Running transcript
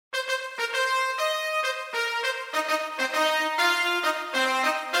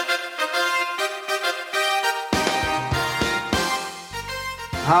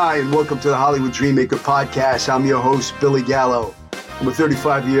Hi, and welcome to the Hollywood Dreammaker podcast. I'm your host, Billy Gallo. I'm a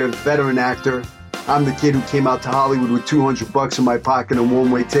 35-year veteran actor. I'm the kid who came out to Hollywood with $200 in my pocket and a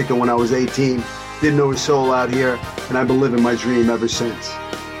one-way ticket when I was 18. Didn't know a soul out here, and I've been living my dream ever since.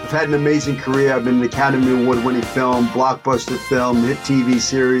 I've had an amazing career. I've been an Academy Award-winning film, blockbuster film, hit TV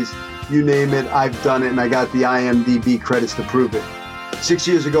series. You name it, I've done it, and I got the IMDb credits to prove it. 6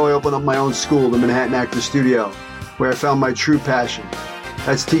 years ago, I opened up my own school, the Manhattan Actor Studio, where I found my true passion.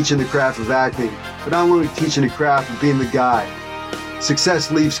 That's teaching the craft of acting, but not only teaching the craft of being the guy.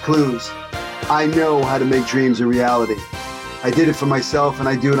 Success leaves clues. I know how to make dreams a reality. I did it for myself, and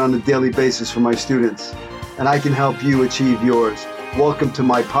I do it on a daily basis for my students. And I can help you achieve yours. Welcome to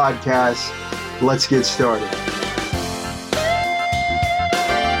my podcast. Let's get started.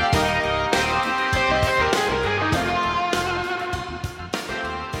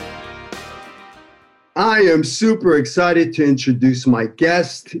 I am super excited to introduce my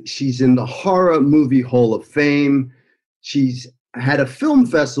guest. She's in the Horror Movie Hall of Fame. She's had a film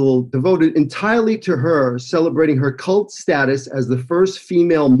festival devoted entirely to her, celebrating her cult status as the first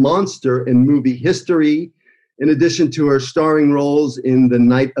female monster in movie history. In addition to her starring roles in the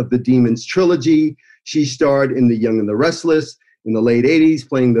Night of the Demons trilogy, she starred in The Young and the Restless in the late 80s,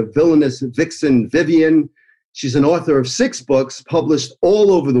 playing the villainous vixen Vivian. She's an author of 6 books published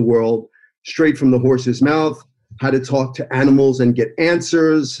all over the world: Straight from the Horse's Mouth, How to Talk to Animals and Get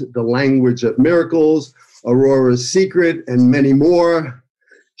Answers, The Language of Miracles, Aurora's Secret, and many more.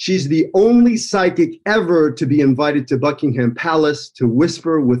 She's the only psychic ever to be invited to Buckingham Palace to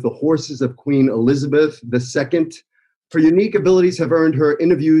whisper with the horses of Queen Elizabeth II. Her unique abilities have earned her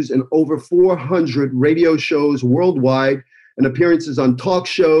interviews in over 400 radio shows worldwide and appearances on talk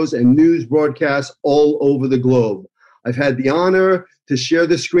shows and news broadcasts all over the globe. I've had the honor to share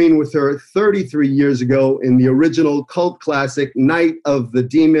the screen with her 33 years ago in the original cult classic, Night of the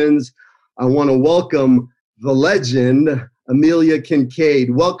Demons. I want to welcome the legend, Amelia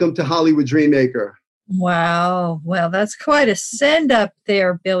Kincaid. Welcome to Hollywood Dreammaker. Wow. Well, that's quite a send up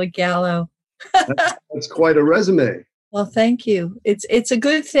there, Billy Gallo. That's quite a resume. Well, thank you. It's a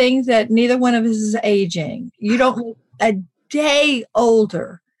good thing that neither one of us is aging. You don't look a day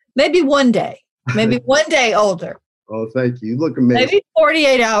older. Maybe one day older. Oh, thank you. You look amazing. Maybe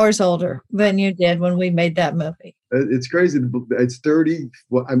 48 hours older than you did when we made that movie. It's crazy. It's 30.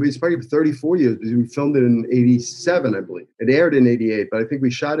 Well, I mean, it's probably 34 years. We filmed it in 87, I believe. It aired in 88, but I think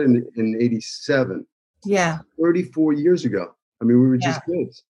we shot it in 87. Yeah. 34 years ago. I mean, we were just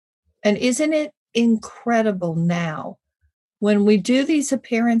kids. And isn't it incredible now? When we do these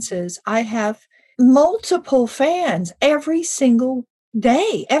appearances, I have multiple fans every single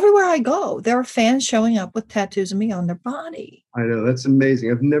day. Everywhere I go, there are fans showing up with tattoos of me on their body. I know, that's amazing.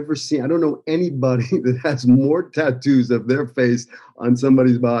 I don't know anybody that has more tattoos of their face on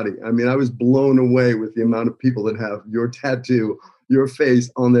somebody's body. I mean, I was blown away with the amount of people that have your tattoo, your face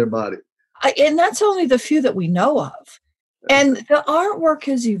on their body. And that's only the few that we know of. And the artwork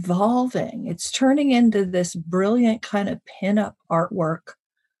is evolving. It's turning into this brilliant kind of pinup artwork.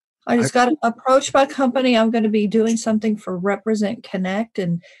 I just got approached by a company. I'm going to be doing something for Represent Connect,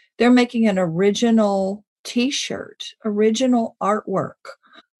 and they're making an original T-shirt, original artwork.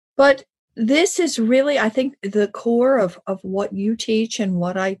 But this is really, I think, the core of what you teach and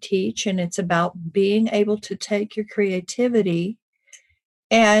what I teach, and it's about being able to take your creativity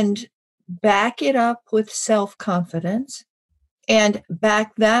and back it up with self-confidence and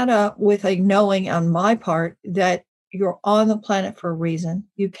back that up with a knowing on my part that you're on the planet for a reason.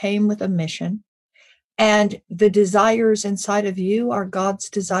 You came with a mission, and the desires inside of you are God's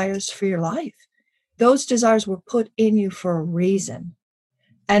desires for your life. Those desires were put in you for a reason.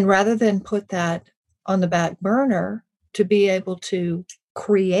 And rather than put that on the back burner to be able to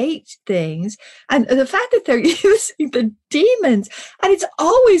create things, and the fact that they're using the demons, and it's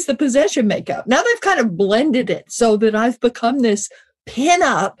always the possession makeup. Now they've kind of blended it so that I've become this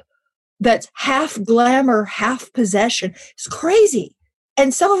pinup that's half glamour, half possession. It's crazy.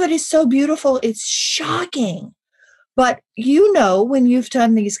 And some of it is so beautiful, it's shocking. But you know, when you've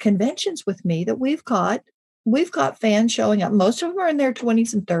done these conventions with me, that we've got fans showing up. Most of them are in their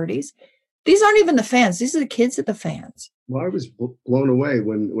 20s and 30s. These aren't even the fans. These are the kids at the fans. Well, I was blown away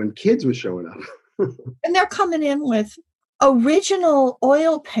when kids were showing up. And they're coming in with original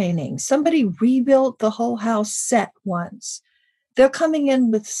oil paintings. Somebody rebuilt the whole house set once. They're coming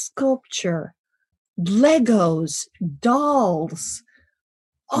in with sculpture, Legos, dolls,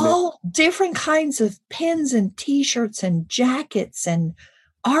 all different kinds of pins and T-shirts and jackets and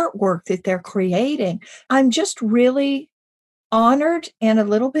artwork that they're creating. I'm just really honored and a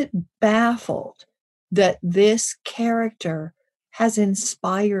little bit baffled that this character has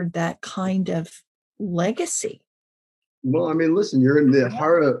inspired that kind of legacy. Well, I mean, listen, you're in the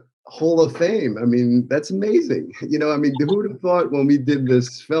horror Hall of Fame. I mean, that's amazing. I mean, who would have thought when we did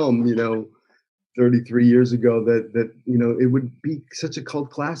this film, 33 years ago that it would be such a cult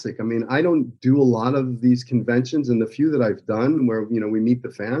classic. I mean, I don't do a lot of these conventions, and the few that I've done where we meet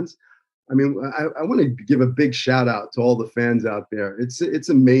the fans. I mean, I want to give a big shout out to all the fans out there. It's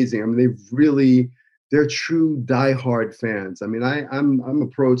amazing. I mean, they're true diehard fans. I mean, I'm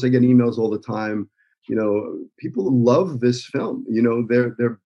approached. I get emails all the time. People love this film.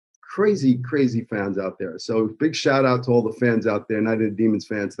 They're crazy fans out there. So big shout out to all the fans out there, Night of the Demons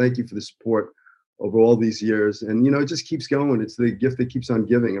fans. Thank you for the support over all these years. And, it just keeps going. It's the gift that keeps on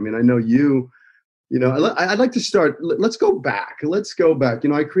giving. I mean, I know I'd like to start. Let's go back.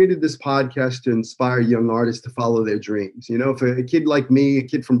 I created this podcast to inspire young artists to follow their dreams. If a kid like me, a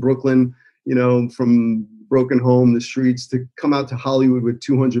kid from Brooklyn, from broken home, the streets, to come out to Hollywood with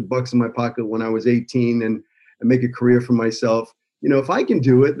 $200 in my pocket when I was 18 and make a career for myself. If I can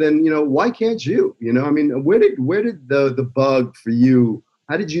do it, then, why can't you? I mean, where did the bug for you?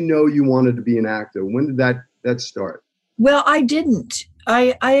 How did you know you wanted to be an actor? When did that start? Well, I didn't.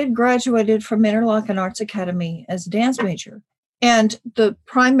 I had graduated from Interlochen Arts Academy as a dance major. And the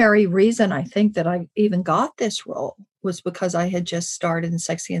primary reason I think that I even got this role was because I had just started in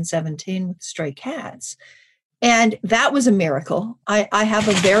Sexy and 17 with Stray Cats. And that was a miracle. I have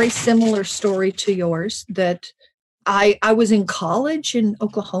a very similar story to yours, that I was in college in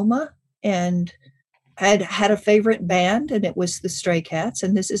Oklahoma and had a favorite band, and it was the Stray Cats.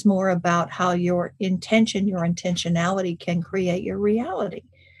 And this is more about how your intentionality can create your reality.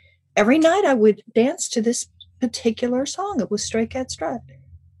 Every night I would dance to this particular song. It was Stray Cat Strut.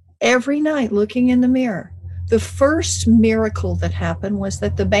 Every night, looking in the mirror. The first miracle that happened was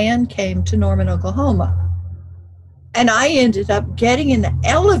that the band came to Norman, Oklahoma. And I ended up getting in the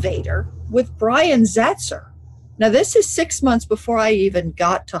elevator with Brian Zatzer. Now, this is 6 months before I even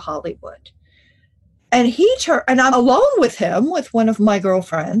got to Hollywood. And and I'm alone with him, with one of my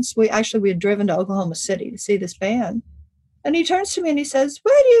girlfriends. We had driven to Oklahoma City to see this band. And he turns to me and he says,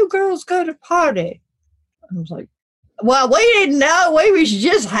 "Where do you girls go to party?" I was like, well, we didn't know. We was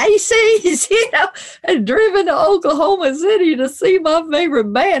just hayseeds, and driven to Oklahoma City to see my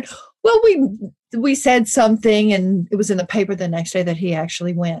favorite band. Well, we said something, and it was in the paper the next day that he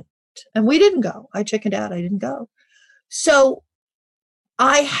actually went. And we didn't go. I chickened out. I didn't go. So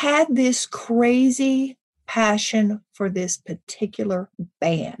I had this crazy passion for this particular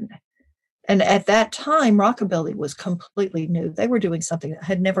band. And at that time, rockabilly was completely new. They were doing something that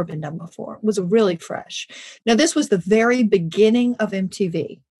had never been done before. It was really fresh. Now, this was the very beginning of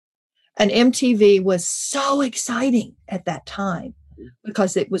MTV. And MTV was so exciting at that time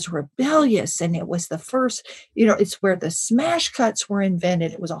because it was rebellious, and it was the first, it's where the smash cuts were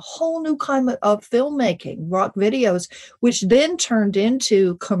invented. It was a whole new kind of filmmaking, rock videos, which then turned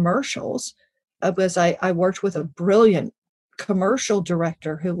into commercials. Because I worked with a brilliant commercial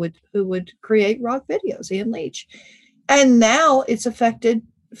director who would create rock videos, Ian Leach. And now it's affected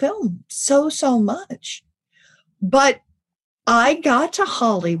film so much. But I got to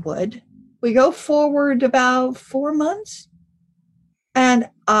Hollywood. We go forward about 4 months. And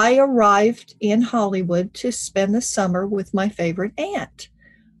I arrived in Hollywood to spend the summer with my favorite aunt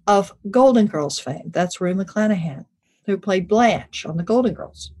of Golden Girls fame. That's Rue McClanahan, who played Blanche on the Golden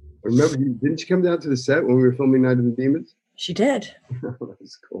Girls. Remember, didn't she come down to the set when we were filming Night of the Demons? She did. That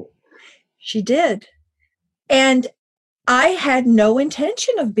was cool. She did. And I had no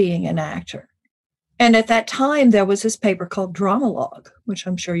intention of being an actor. And at that time, there was this paper called Dramalog, which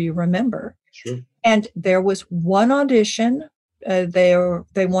I'm sure you remember. Sure. And there was one audition. They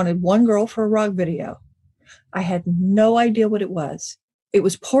wanted one girl for a rock video. I had no idea what it was. It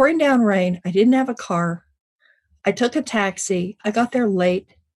was pouring down rain. I didn't have a car. I took a taxi. I got there late.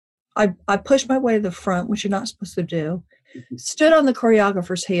 I pushed my way to the front, which you're not supposed to do. Stood on the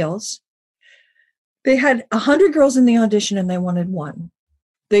choreographer's heels. They had 100 girls in the audition, and they wanted one.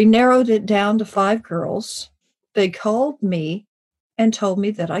 They narrowed it down to 5 girls. They called me and told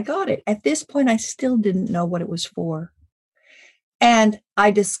me that I got it. At this point, I still didn't know what it was for. And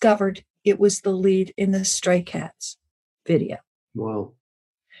I discovered it was the lead in the Stray Cats video. Wow.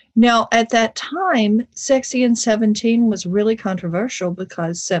 Now, at that time, Sexy and 17 was really controversial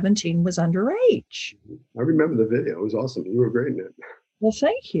because 17 was underage. I remember the video. It was awesome. You were great in it. Well,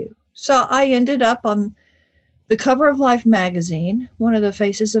 thank you. So I ended up on the cover of Life magazine, one of the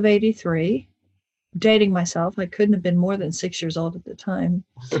faces of 83, dating myself. I couldn't have been more than 6 years old at the time.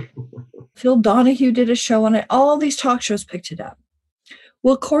 Phil Donahue did a show on it. All these talk shows picked it up.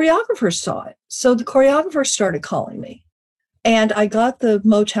 Well, choreographers saw it. So the choreographers started calling me. And I got the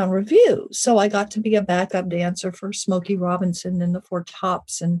Motown Revue. So I got to be a backup dancer for Smokey Robinson and the Four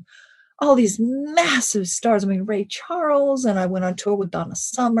Tops and all these massive stars. I mean, Ray Charles, and I went on tour with Donna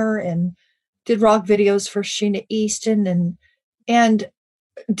Summer and did rock videos for Sheena Easton and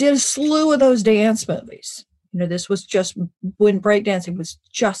did a slew of those dance movies. This was just when breakdancing was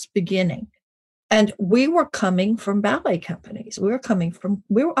just beginning. And we were coming from ballet companies.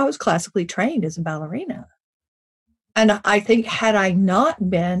 I was classically trained as a ballerina. And I think had I not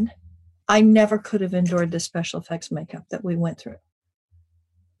been, I never could have endured the special effects makeup that we went through.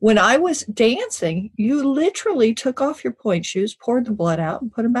 When I was dancing, you literally took off your pointe shoes, poured the blood out,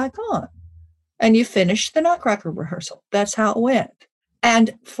 and put them back on. And you finished the Nutcracker rehearsal. That's how it went.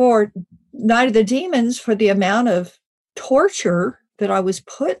 And for Night of the Demons, for the amount of torture that I was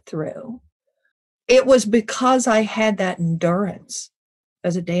put through, it was because I had that endurance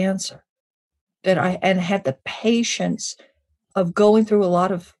as a dancer and had the patience of going through a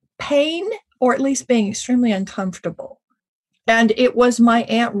lot of pain, or at least being extremely uncomfortable. And it was my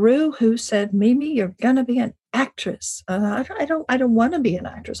Aunt Rue who said, Mimi, you're going to be an actress. I don't want to be an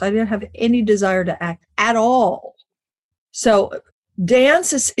actress. I didn't have any desire to act at all. So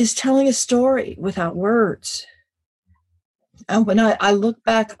dance is telling a story without words. And when I look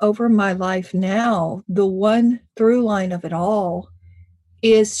back over my life now, the one through line of it all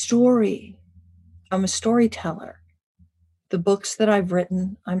is story. I'm a storyteller. The books that I've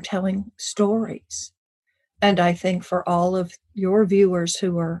written, I'm telling stories. And I think for all of your viewers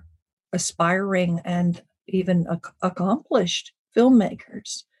who are aspiring and even accomplished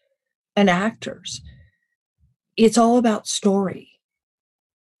filmmakers and actors, it's all about story.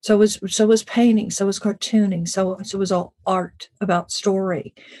 So was painting, so was cartooning, so was all art about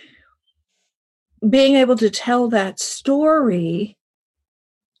story. Being able to tell that story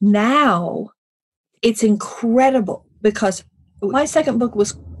now, it's incredible, because my second book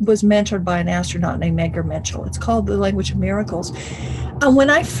was mentored by an astronaut named Edgar Mitchell. It's called The Language of Miracles. And when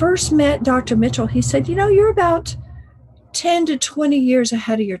I first met Dr. Mitchell, he said, you're about 10 to 20 years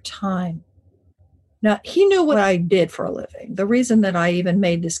ahead of your time. Now, he knew what I did for a living. The reason that I even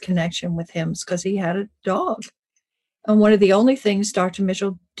made this connection with him is because he had a dog. And one of the only things Dr.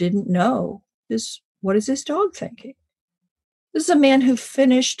 Mitchell didn't know is, what is this dog thinking? This is a man who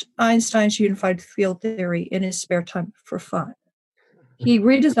finished Einstein's unified field theory in his spare time for fun. He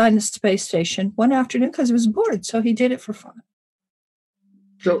redesigned the space station one afternoon because he was bored, so he did it for fun.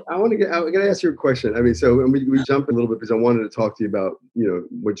 So I'm going to ask you a question. I mean, so we jump a little bit because I wanted to talk to you about,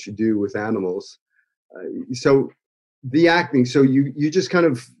 what you do with animals. So the acting, so you just kind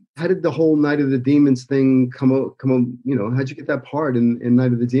of, how did the whole Night of the Demons thing come up, how'd you get that part in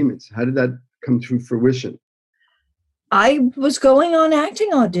Night of the Demons? How did that come to fruition? I was going on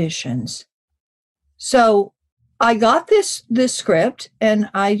acting auditions. So I got this script, and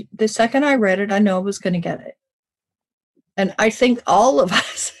the second I read it, I know I was going to get it. And I think all of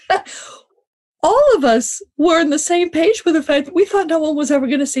us were on the same page with the fact that we thought no one was ever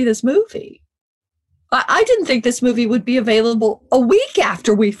going to see this movie. I didn't think this movie would be available a week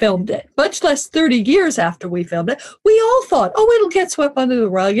after we filmed it, much less 30 years after we filmed it. We all thought, it'll get swept under the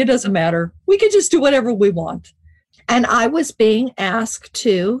rug. It doesn't matter. We can just do whatever we want. And I was being asked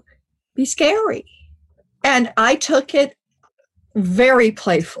to be scary. And I took it very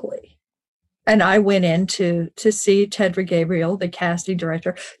playfully. And I went in to see Tedra Gabriel, the casting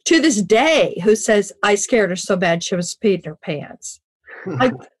director, to this day, who says, I scared her so bad she was peeing her pants.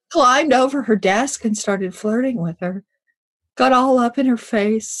 I climbed over her desk and started flirting with her. Got all up in her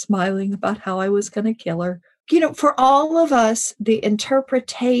face, smiling about how I was going to kill her. For all of us, the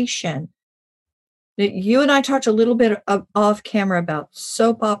interpretation, you and I talked a little bit off camera about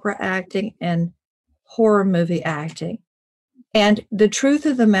soap opera acting and horror movie acting. And the truth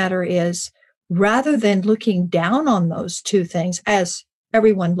of the matter is, rather than looking down on those two things, as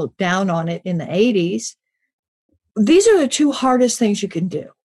everyone looked down on it in the 80s, these are the two hardest things you can do.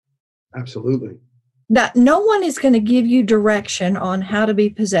 Absolutely. That no one is going to give you direction on how to be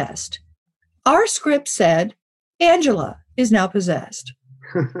possessed. Our script said, Angela is now possessed.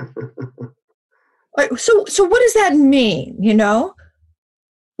 So what does that mean?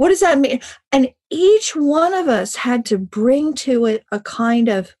 What does that mean? And each one of us had to bring to it a kind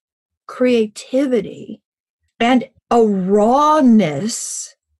of creativity and a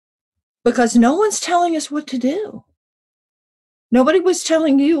rawness, because no one's telling us what to do. Nobody was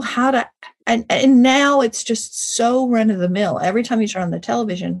telling you how to, and now it's just so run-of-the-mill. Every time you turn on the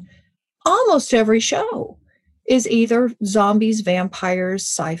television, almost every show is either zombies, vampires,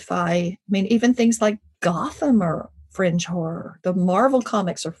 sci-fi. I mean, even things like Gotham are fringe horror. The Marvel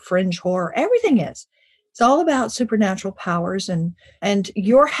comics are fringe horror. Everything is. It's all about supernatural powers, and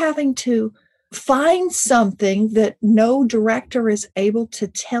you're having to find something that no director is able to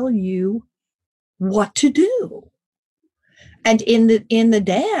tell you what to do. And in the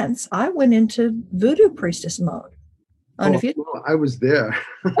dance, I went into voodoo priestess mode. Oh, well, I was there.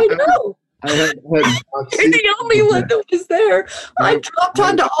 I know. I had You're the only one that was there. I dropped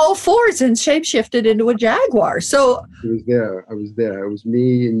onto all fours and shapeshifted into a jaguar. So I was there. It was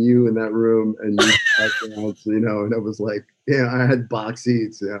me and you in that room, and you you know, and I was like, yeah, I had box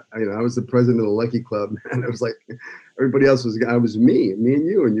seats. Yeah, I was the president of the Lucky Club, and I was like, everybody else was. I was me and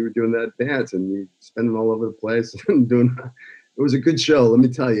you, and you were doing that dance, and you spinning all over the place and doing. It was a good show, let me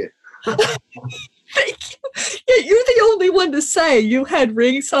tell you. Thank you. Yeah, you're the only one to say you had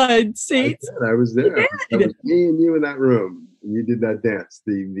ringside seats. I was there. It was me and you in that room, and you did that dance,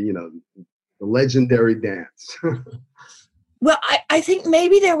 the legendary dance. Well, I think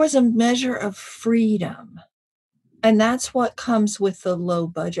maybe there was a measure of freedom, and that's what comes with the low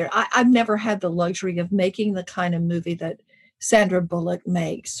budget. I've never had the luxury of making the kind of movie that Sandra Bullock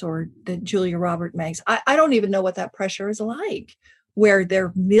makes or that Julia Roberts makes. I don't even know what that pressure is like, where there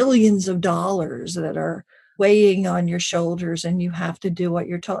are millions of dollars that are weighing on your shoulders and you have to do what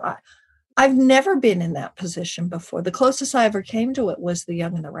you're told. I've never been in that position before. The closest I ever came to it was The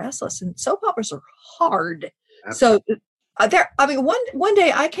Young and the Restless, and soap operas are hard. Absolutely. So one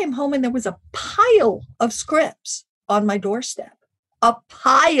day I came home and there was a pile of scripts on my doorstep, a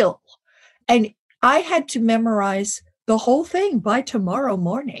pile. And I had to memorize the whole thing by tomorrow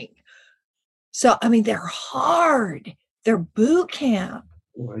morning. So, they're hard. They're boot camp.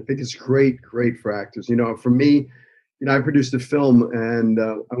 Well, I think it's great for actors. For me, I produced a film and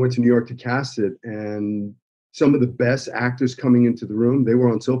I went to New York to cast it. And some of the best actors coming into the room, they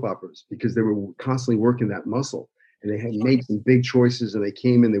were on soap operas because they were constantly working that muscle. And they had made some big choices and they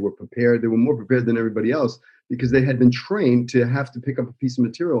came in, they were prepared. They were more prepared than everybody else because they had been trained to have to pick up a piece of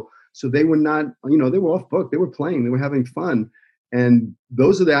material. So they were not, they were off book. They were playing, they were having fun. And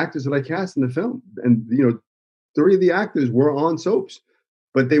those are the actors that I cast in the film. And, 3 of the actors were on soaps,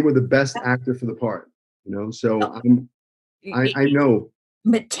 but they were the best actor for the part, So I know.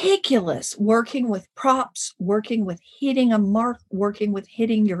 Meticulous, working with props, working with hitting a mark, working with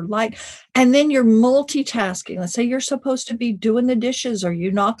hitting your light. And then you're multitasking. Let's say you're supposed to be doing the dishes or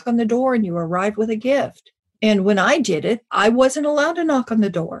you knock on the door and you arrive with a gift. And when I did it, I wasn't allowed to knock on the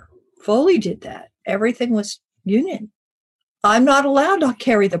door. Foley did that. Everything was union. I'm not allowed to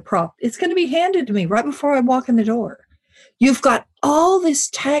carry the prop. It's going to be handed to me right before I walk in the door. You've got all this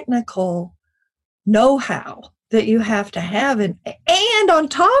technical know-how that you have to have. And on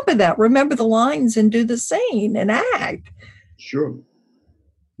top of that, remember the lines and do the scene and act. Sure.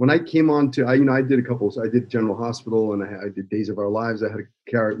 When I came on to, I did a couple. I did General Hospital and I did Days of Our Lives. I had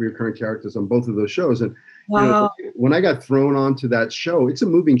recurring characters on both of those shows. And wow. When I got thrown onto that show, it's a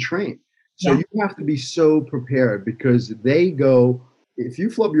moving train. So you have to be so prepared because they go, if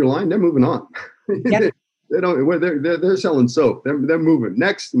you flub your line, they're moving on. Yep. They're selling soap. They're moving.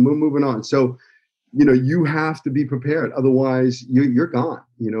 Next, we're moving on. So, you have to be prepared. Otherwise, you're gone.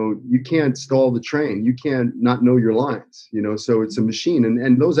 You can't stall the train. You can't not know your lines. So it's a machine.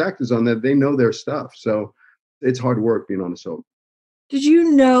 And those actors on that, they know their stuff. So it's hard work being on a soap. Did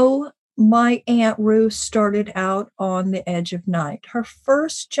you know my Aunt Ruth started out on The Edge of Night? Her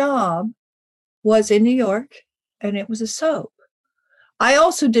first job was in New York, and it was a soap. I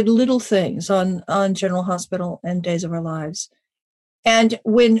also did little things on General Hospital and Days of Our Lives. And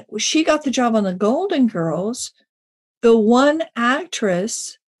when she got the job on the Golden Girls, the one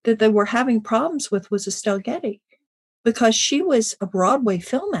actress that they were having problems with was Estelle Getty because she was a Broadway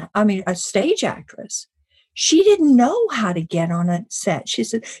a stage actress. She didn't know how to get on a set. She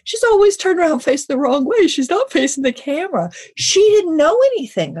said, she's always turned around facing the wrong way. She's not facing the camera. She didn't know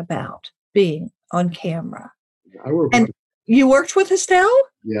anything about being on camera. You worked with Estelle?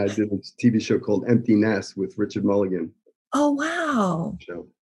 Yeah, I did a TV show called Empty Nest with Richard Mulligan. Oh, wow. Show.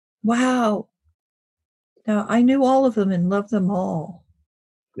 Wow. Now, I knew all of them and loved them all.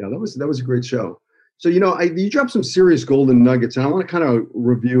 Yeah, that was a great show. So, you dropped some serious golden nuggets, and I want to kind of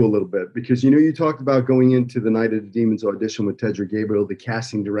review a little bit because, you talked about going into the Night of the Demons audition with Tedra Gabriel, the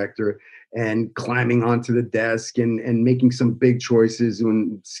casting director, and climbing onto the desk and making some big choices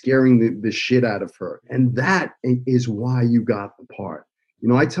and scaring the shit out of her. And that is why you got the part.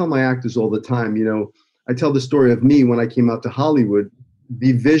 I tell my actors all the time, I tell the story of me when I came out to Hollywood,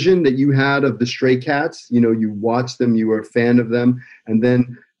 the vision that you had of the Stray Cats, you watched them, you were a fan of them, and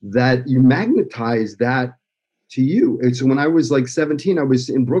then that you magnetized that to you. And so when I was like 17, I was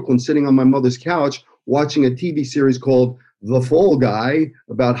in Brooklyn sitting on my mother's couch watching a TV series called The Fall Guy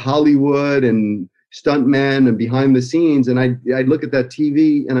about Hollywood and stuntmen and behind the scenes. And I'd look at that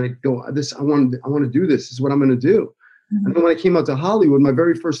TV and I'd go, I want to do this. This is what I'm going to do. Mm-hmm. And then when I came out to Hollywood, my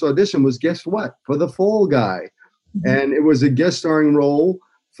very first audition was, guess what? For The Fall Guy. Mm-hmm. And it was a guest starring role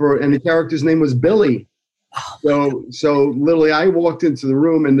and the character's name was Billy. So literally I walked into the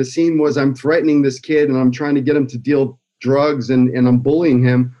room and the scene was I'm threatening this kid and I'm trying to get him to deal drugs and I'm bullying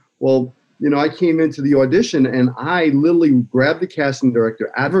him. Well, I came into the audition and I literally grabbed the casting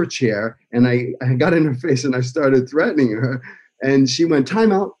director out of her chair and I got in her face and I started threatening her. And she went,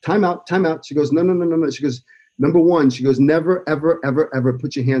 time out. She goes, no. She goes, number one, she goes, never, ever, ever, ever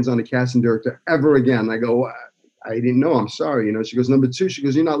put your hands on a casting director ever again. I go, I didn't know. I'm sorry. She goes, number two, she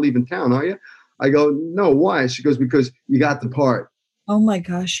goes, you're not leaving town, are you? I go, no, why? She goes, because you got the part. Oh my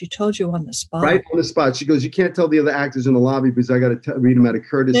gosh, she told you on the spot. Right on the spot. She goes, you can't tell the other actors in the lobby because I got to read them out of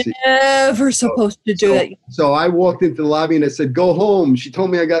courtesy. Never supposed to do it. So I walked into the lobby and I said, go home. She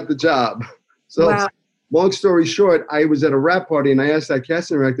told me I got the job. So wow. Long story short, I was at a rap party and I asked that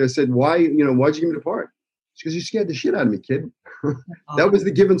casting director, I said, why'd you give me the part? She goes, you scared the shit out of me, kid. That was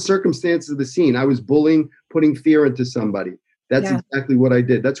the given circumstances of the scene. I was bullying, putting fear into somebody. That's exactly what I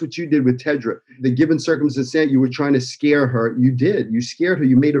did. That's what you did with Tedra. The given circumstance, you were trying to scare her. You did. You scared her.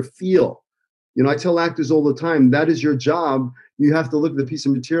 You made her feel. I tell actors all the time, that is your job. You have to look at the piece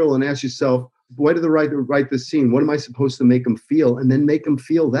of material and ask yourself, why did the writer write this scene? What am I supposed to make them feel? And then make them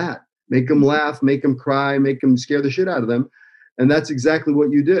feel that. Make them laugh, make them cry, make them scare the shit out of them. And that's exactly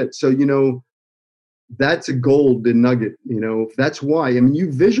what you did. So, that's a golden nugget. That's why.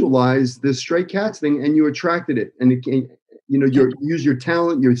 You visualized this Stray Cats thing and you attracted it. And it came, you use your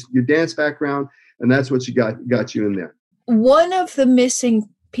talent, your dance background, and that's what got you in there. One of the missing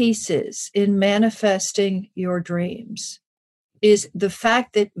pieces in manifesting your dreams is the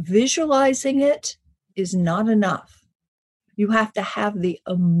fact that visualizing it is not enough. You have to have the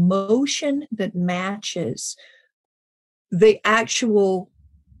emotion that matches the actual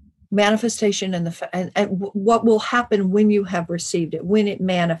manifestation and what will happen when you have received it, when it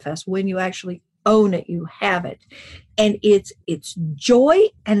manifests, when you actually own it, you have it. And it's joy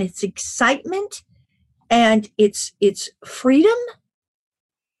and it's excitement and it's freedom.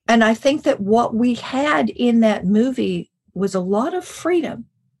 And I think that what we had in that movie was a lot of freedom,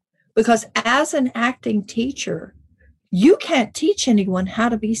 because as an acting teacher, you can't teach anyone how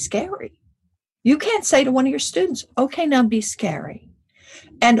to be scary. You can't say to one of your students, okay, now be scary.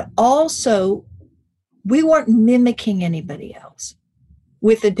 And also, we weren't mimicking anybody else.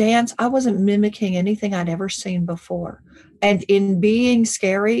 With the dance, I wasn't mimicking anything I'd ever seen before. And in being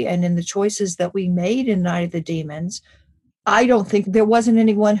scary and in the choices that we made in Night of the Demons, I don't think there wasn't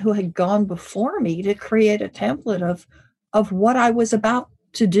anyone who had gone before me to create a template of what I was about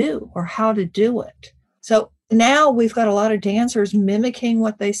to do or how to do it. So now we've got a lot of dancers mimicking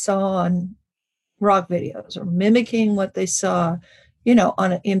what they saw on rock videos or mimicking what they saw,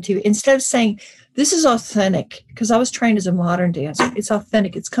 on an MTV, instead of saying, this is authentic, because I was trained as a modern dancer. It's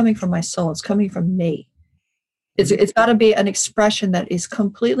authentic. It's coming from my soul. It's coming from me. It's got to be an expression that is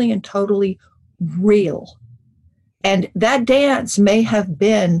completely and totally real. And that dance may have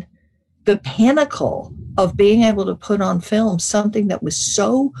been the pinnacle of being able to put on film something that was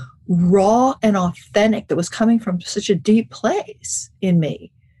so raw and authentic, that was coming from such a deep place in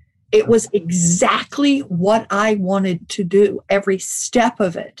me. It was exactly what I wanted to do. Every step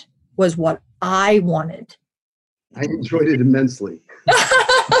of it was what I wanted. I enjoyed it immensely.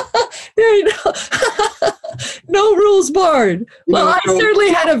 There you go. No rules barred. Well, I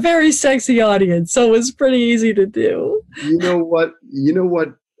certainly had a very sexy audience, so it was pretty easy to do. You know what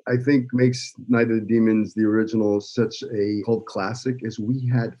I think makes Night of the Demons, the original, such a cult classic is we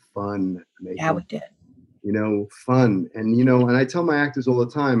had fun making it. Yeah, we did. Fun. And, and I tell my actors all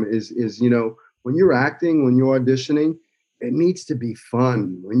the time is, when you're acting, when you're auditioning, it needs to be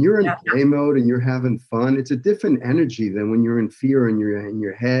fun. When you're in play mode and you're having fun, it's a different energy than when you're in fear and you're in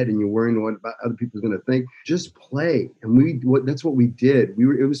your head and you're worrying what other people are going to think. Just play. And that's what we did.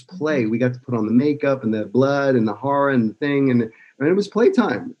 It was play. We got to put on the makeup and the blood and the horror and the thing. And it was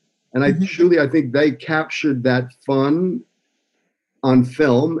playtime. And I think they captured that fun on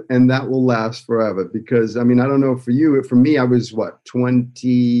film, and that will last forever. Because I don't know for you, for me, I was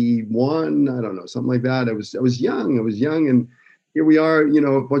 21, I don't know, something like that. I was young, and here we are,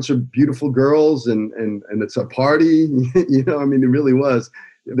 a bunch of beautiful girls, and it's a party, it really was.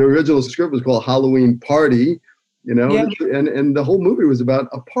 The original script was called Halloween Party, and the whole movie was about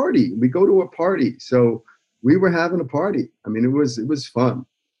a party. We go to a party, so we were having a party. It was fun,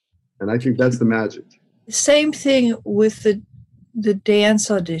 and I think that's the magic. Same thing with the dance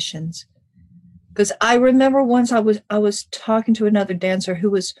auditions, because I remember once I was talking to another dancer who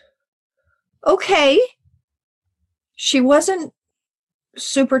was Okay. She wasn't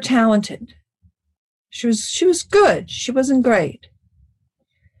super talented. She was good. She wasn't great.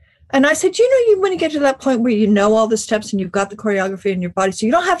 And I said, you want to get to that point where you know all the steps and you've got the choreography in your body, so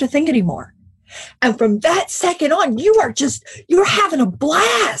you don't have to think anymore. And from that second on, you're having a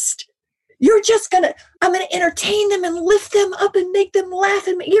blast. I'm going to entertain them and lift them up and make them laugh.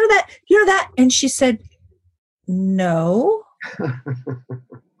 And you know that. And she said, no.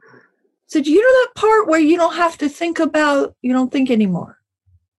 Said, you know that part where you don't have to think about, you don't think anymore?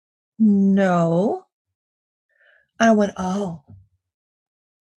 No. And I went, oh,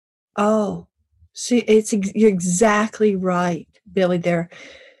 see, you're exactly right, Billy, there.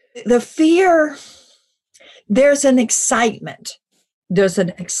 The fear, there's an excitement. There's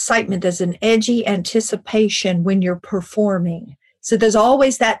an edgy anticipation when you're performing. So there's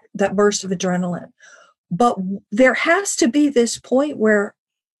always that burst of adrenaline. But there has to be this point where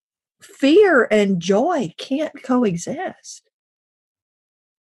fear and joy can't coexist.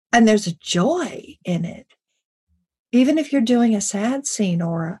 And there's a joy in it. Even if you're doing a sad scene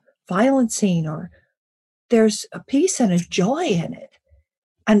or a violent scene, or there's a peace and a joy in it.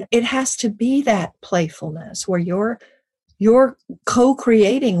 And it has to be that playfulness where you're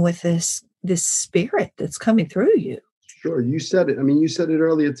co-creating with this spirit that's coming through you. Sure. You said it. I mean, you said it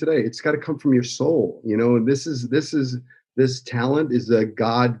earlier today. It's got to come from your soul. This talent is a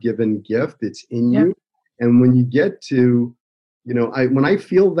God-given gift. It's in you. And when you get to, when I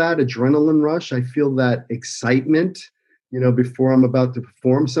feel that adrenaline rush, I feel that excitement, before I'm about to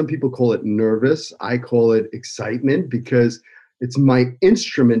perform. Some people call it nervous. I call it excitement, because it's my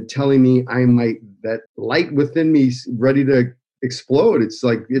instrument telling me that light within me is ready to explode. It's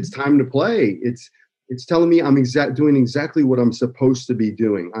like, it's time to play. It's telling me I'm doing exactly what I'm supposed to be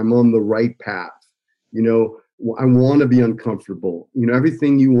doing. I'm on the right path. I want to be uncomfortable.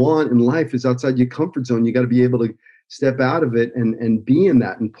 Everything you want in life is outside your comfort zone. You got to be able to step out of it and be in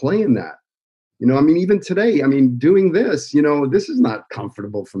that and play in that. Even today, doing this, this is not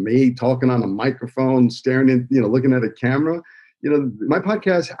comfortable for me, talking on a microphone, staring at, looking at a camera. My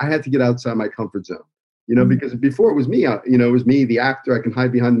podcast, I had to get outside my comfort zone, because before it was me, it was me, the actor. I can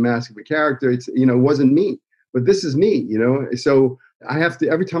hide behind the mask of a character. It's, it wasn't me, but this is me, so I have to,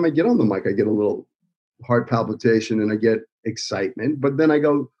 every time I get on the mic, I get a little heart palpitation and I get excitement, but then I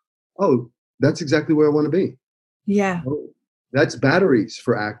go, oh, that's exactly where I want to be. Yeah. Oh, that's batteries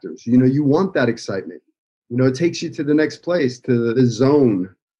for actors. You want that excitement. It takes you to the next place, to the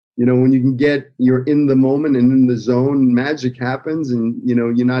zone. When you you're in the moment and in the zone, magic happens, and,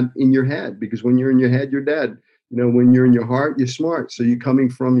 you're not in your head, because when you're in your head, you're dead. When you're in your heart, you're smart. So you're coming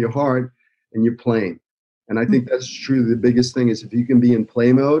from your heart and you're playing. And I think that's true. The biggest thing is if you can be in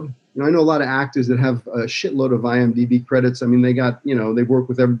play mode. I know a lot of actors that have a shitload of IMDb credits. They got, they work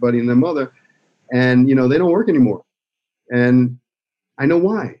with everybody and their mother, and, they don't work anymore. And I know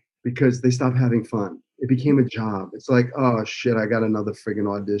why, because they stopped having fun. It became a job. It's like, oh shit, I got another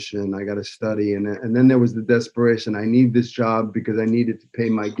friggin' audition. I got to study. And then there was the desperation. I need this job because I needed to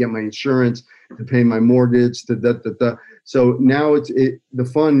get my insurance, to pay my mortgage, So now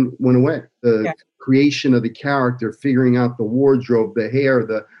the fun went away. The creation of the character, figuring out the wardrobe, the hair,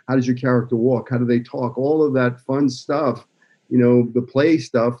 how does your character walk? How do they talk? All of that fun stuff, the play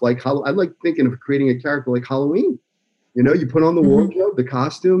stuff. Like I like thinking of creating a character like Halloween. You put on the wardrobe, the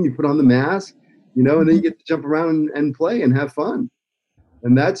costume, you put on the mask, and then you get to jump around and play and have fun.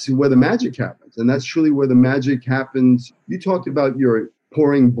 And that's where the magic happens. And that's truly where the magic happens. You talked about your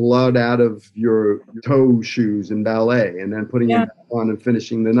pouring blood out of your toe shoes in ballet and then putting it back on and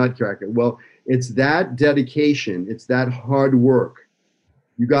finishing the Nutcracker. Well, it's that dedication. It's that hard work.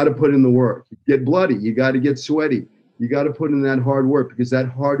 You got to put in the work. You get bloody. You got to get sweaty. You got to put in that hard work, because that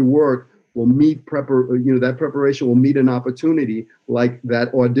hard work will meet that preparation will meet an opportunity like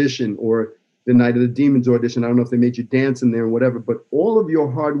that audition or the Night of the Demons audition. I don't know if they made you dance in there or whatever, but all of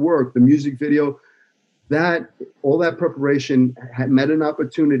your hard work, the music video, all that preparation had met an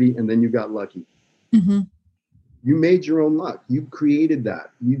opportunity, and then you got lucky. Mm-hmm. You made your own luck. You created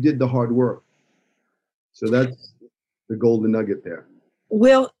that. You did the hard work. So that's the golden nugget there.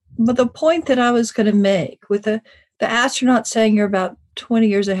 Well, but the point that I was going to make with the astronaut saying you're about 20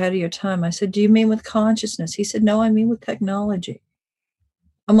 years ahead of your time, I said, do you mean with consciousness? He said, no, I mean with technology.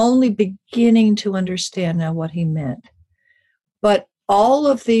 I'm only beginning to understand now what he meant. But all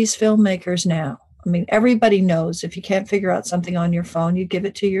of these filmmakers now, everybody knows if you can't figure out something on your phone, you give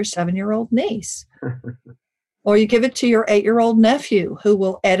it to your 7-year-old niece. Or you give it to your 8-year-old nephew, who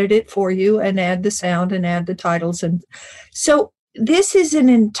will edit it for you and add the sound and add the titles. And so this is an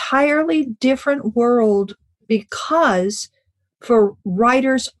entirely different world, because for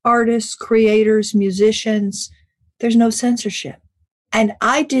writers, artists, creators, musicians, there's no censorship. And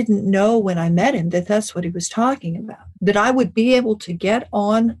I didn't know when I met him that that's what he was talking about, that I would be able to get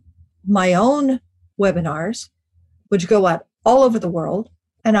on my own webinars, which go out all over the world,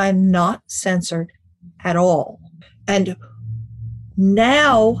 and I'm not censored at all. And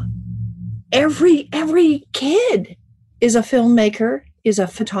now every kid is a filmmaker, is a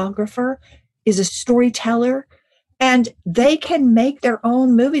photographer, is a storyteller, and they can make their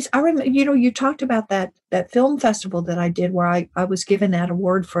own movies. I remember, you talked about that film festival that I did where I was given that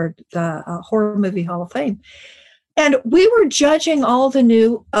award for the Horror Movie Hall of Fame. And we were judging all the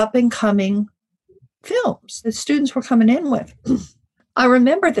new up and coming films that students were coming in with. I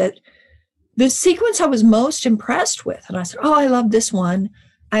remember that the sequence I was most impressed with, and I said, oh, I love this one.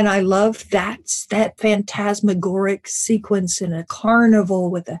 And I love that phantasmagoric sequence in a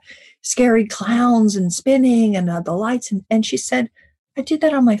carnival with the scary clowns and spinning and the lights. And she said, I did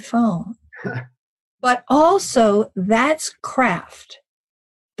that on my phone. But also, that's craft.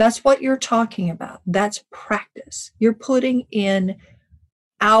 That's what you're talking about. That's practice. You're putting in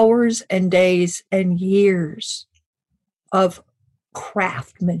hours and days and years of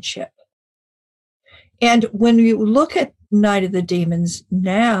craftsmanship. And when you look at Night of the Demons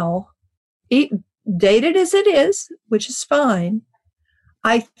now, dated as it is, which is fine,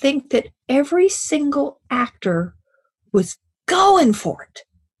 I think that every single actor was going for it.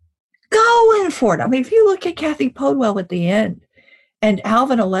 Going for it. I mean, if you look at Kathy Podwell at the end and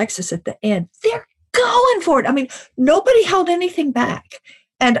Alvin Alexis at the end, they're going for it. I mean, nobody held anything back.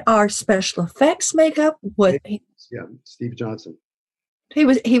 And our special effects makeup was... Yeah, Steve Johnson. He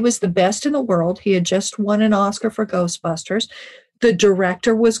was the best in the world. He had just won an Oscar for Ghostbusters. The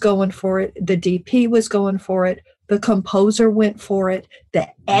director was going for it. The DP was going for it. The composer went for it. The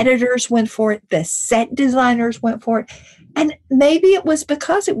editors went for it. The set designers went for it. And maybe it was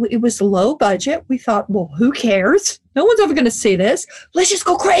because it was low budget. We thought, well, who cares? No one's ever going to see this. Let's just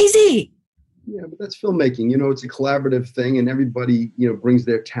go crazy. Yeah, but that's filmmaking. It's a collaborative thing, and everybody, brings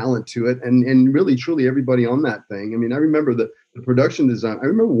their talent to it. And really, truly, everybody on that thing. I mean, I remember the production design. I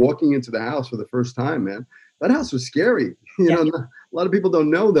remember walking into the house for the first time, man. That house was scary. A lot of people don't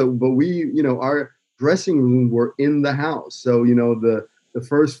know that, but we, our dressing room were in the house. So, the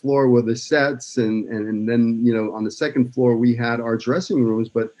first floor were the sets, and then, on the second floor, we had our dressing rooms,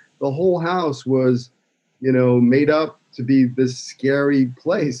 but the whole house was, made up to be this scary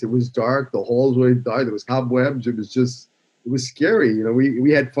place. It was dark. The halls were dark. There was cobwebs. It was scary.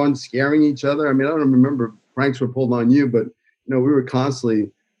 We had fun scaring each other. I mean, I don't remember pranks were pulled on you, but, we were constantly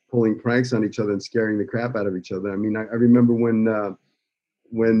pulling pranks on each other and scaring the crap out of each other. I mean, I remember when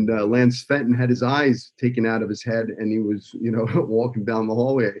Lance Fenton had his eyes taken out of his head and he was, walking down the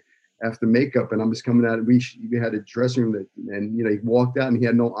hallway after makeup, and I was coming out. We had a dressing room and he walked out and he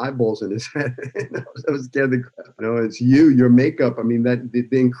had no eyeballs in his head. I was scared the crap. It's your makeup. I mean, that the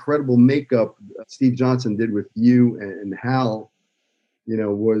incredible makeup Steve Johnson did with you and Hal,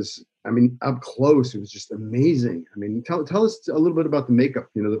 was, I mean, up close. It was just amazing. I mean, tell us a little bit about the makeup,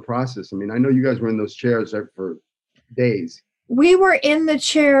 the process. I mean, I know you guys were in those chairs for days. We were in the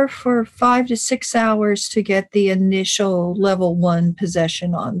chair for 5 to 6 hours to get the initial level 1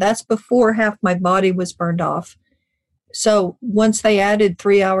 possession on. That's before half my body was burned off. So once they added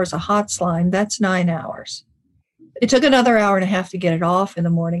 3 hours of hot slime, that's 9 hours. It took another hour and a half to get it off in the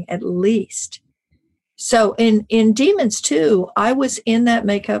morning, at least. So in Demons 2, I was in that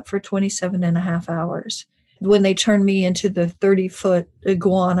makeup for 27 and a half hours when they turned me into the 30-foot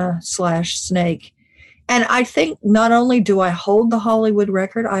iguana/snake. And I think not only do I hold the Hollywood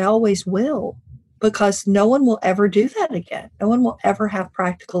record, I always will, because no one will ever do that again. No one will ever have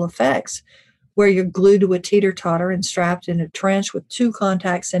practical effects where you're glued to a teeter-totter and strapped in a trench with 2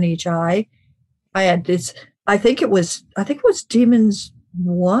 contacts in each eye. I had this, I think it was Demons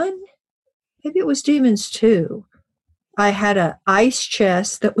 1. Maybe it was Demons 2. I had an ice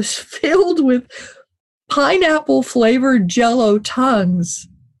chest that was filled with pineapple-flavored Jell-O tongues.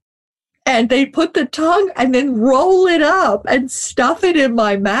 And they put the tongue and then roll it up and stuff it in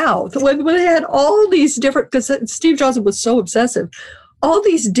my mouth. When they had all these different, because Steve Johnson was so obsessive, all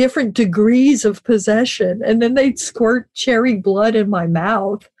these different degrees of possession. And then they'd squirt cherry blood in my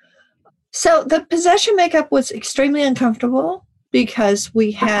mouth. So the possession makeup was extremely uncomfortable because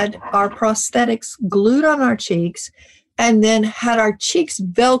we had our prosthetics glued on our cheeks and then had our cheeks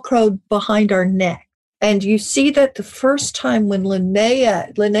Velcroed behind our neck. And you see that the first time when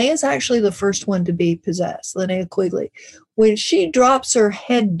Linnea is actually the first one to be possessed, Linnea Quigley, when she drops her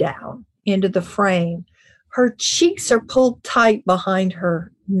head down into the frame, her cheeks are pulled tight behind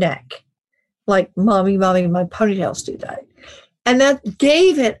her neck, like mommy, my ponytails do that. And that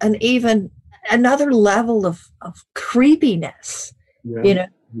gave it another level of creepiness, Yeah, you know. I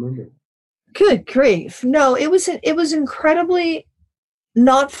remember. Good grief. No, it was incredibly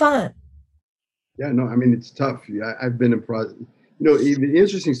not fun. Yeah, no, I mean it's tough. Yeah, I've been in pro. The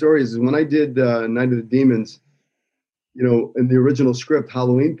interesting story is when I did Night of the Demons. In the original script,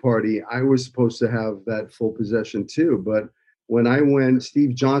 Halloween Party, I was supposed to have that full possession too. But when I went,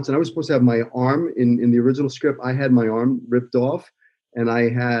 Steve Johnson, I was supposed to have my arm in the original script. I had my arm ripped off and I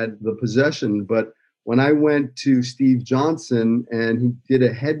had the possession. But when I went to Steve Johnson and he did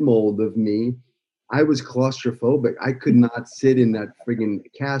a head mold of me, I was claustrophobic. I could not sit in that friggin'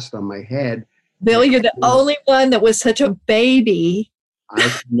 cast on my head. Bill, you're the only one that was such a baby. I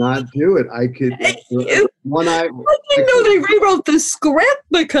could not do it. I could. I didn't know they rewrote the script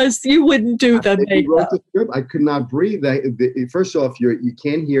because you wouldn't do the makeup. Wrote the script. I could not breathe. First off, you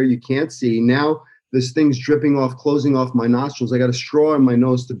can't hear, you can't see. Now this thing's dripping off, closing off my nostrils. I got a straw in my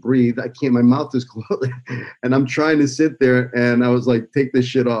nose to breathe. I can't. My mouth is closed, and I'm trying to sit there. And I was like, "Take this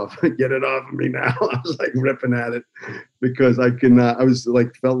shit off. Get it off of me now." I was like ripping at it because I could not. I was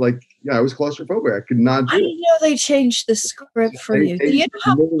like, felt like I was claustrophobic. I could not do it. I didn't know they changed the script for you. Do you know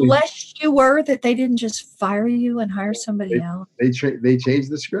how blessed you were that they didn't just fire you and hire somebody else? They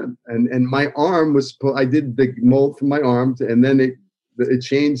changed the script, and my arm was. I did the mold for my arm, and then it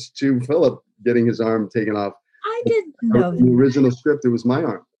changed to Philip getting his arm taken off. I didn't know the original script. It was my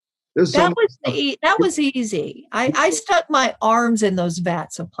arm. That was easy. I stuck my arms in those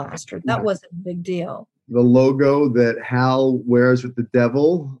vats of plaster. That wasn't a big deal. The logo that Hal wears with the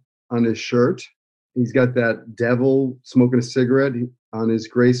devil on his shirt. He's got that devil smoking a cigarette on his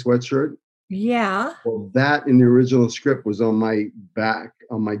gray sweatshirt. Yeah. Well, that in the original script was on my back,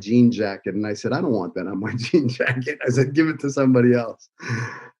 on my jean jacket. And I said, I don't want that on my jean jacket. I said, give it to somebody else.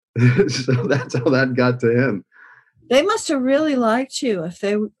 So that's how that got to him. They must have really liked you if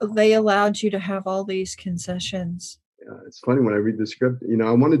they allowed you to have all these concessions. Yeah, it's funny when I read the script.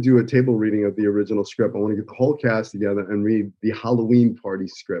 I want to do a table reading of the original script. I want to get the whole cast together and read the Halloween Party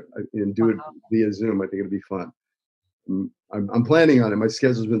script and do it via Zoom. I think it'll be fun. I'm planning on it. My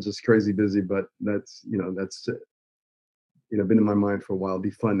schedule's been just crazy busy, but that's been in my mind for a while. It'd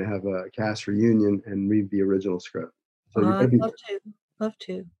be fun to have a cast reunion and read the original script. So I'd love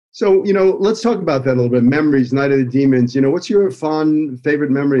to. So, let's talk about that a little bit. Memories, Night of the Demons. What's your favorite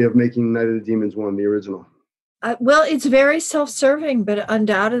memory of making Night of the Demons 1, the original? Well, it's very self-serving, but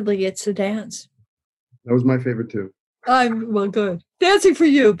undoubtedly it's a dance. That was my favorite too. Well, good. Dancing for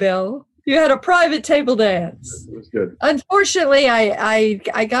you, Bill. You had a private table dance. It was good. Unfortunately,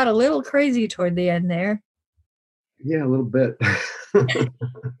 I got a little crazy toward the end there. Yeah, a little bit.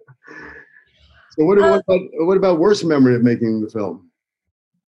 So what about worst memory of making the film?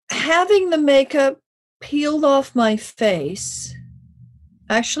 Having the makeup peeled off my face.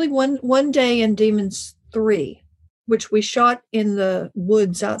 Actually, one day in Demons 3, which we shot in the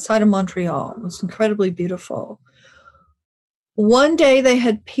woods outside of Montreal. It was incredibly beautiful. One day they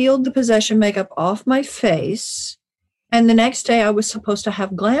had peeled the possession makeup off my face, and the next day I was supposed to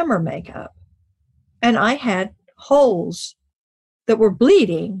have glamour makeup. And I had holes that were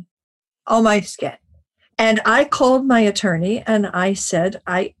bleeding on my skin. And I called my attorney and I said,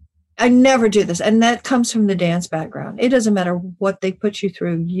 I never do this. And that comes from the dance background. It doesn't matter what they put you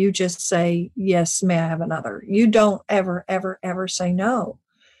through. You just say, yes, may I have another? You don't ever, ever, ever say no.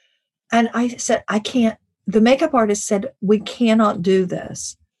 And I said, I can't. The makeup artist said, we cannot do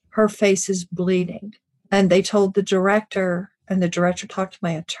this. Her face is bleeding. And they told the director, and the director talked to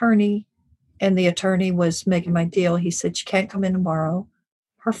my attorney, and the attorney was making my deal. He said, she can't come in tomorrow.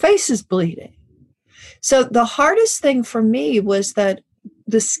 Her face is bleeding. So the hardest thing for me was that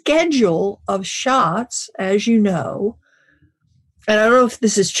the schedule of shots, as you know, and I don't know if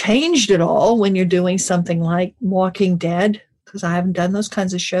this has changed at all when you're doing something like Walking Dead, because I haven't done those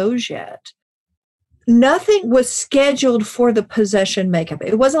kinds of shows yet. Nothing was scheduled for the possession makeup.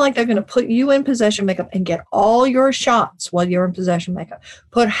 It wasn't like they're going to put you in possession makeup and get all your shots while you're in possession makeup.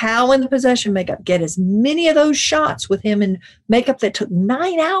 Put Hal in the possession makeup, get as many of those shots with him in makeup that took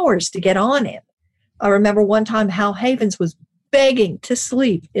 9 hours to get on him. I remember one time Hal Havens was begging to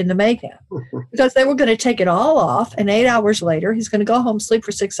sleep in the makeup because they were going to take it all off. And 8 hours later, he's going to go home, sleep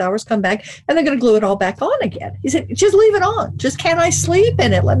for 6 hours, come back, and they're going to glue it all back on again. He said, just leave it on. Just can't I sleep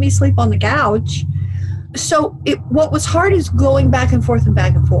in it? Let me sleep on the couch. So what was hard is going back and forth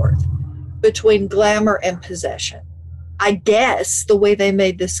between glamour and possession. I guess the way they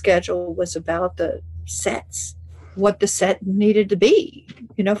made the schedule was about the sets, what the set needed to be,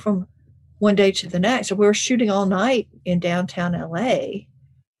 from one day to the next. So we were shooting all night in downtown LA.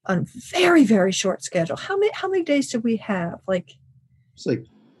 on a very, very short schedule. How many days did we have? Like, it's like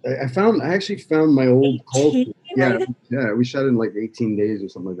I actually found my old 18, yeah, we shot in like 18 days or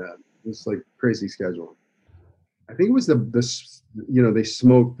something like that. It's like crazy schedule. I think it was they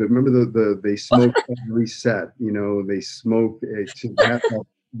smoked. Remember they smoked every set. They smoked to have that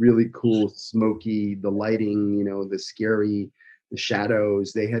really cool smoky, the lighting. The scary, the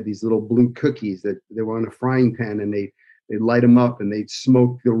shadows. They had these little blue cookies that they were on a frying pan, and they'd light them up, and they'd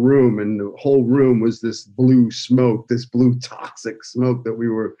smoke the room, and the whole room was this blue smoke, this blue toxic smoke that we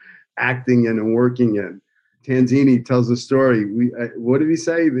were acting in and working in. Tanzini tells a story. What did he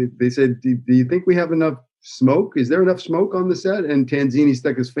say? They said, do you think we have enough smoke? Is there enough smoke on the set? And Tanzini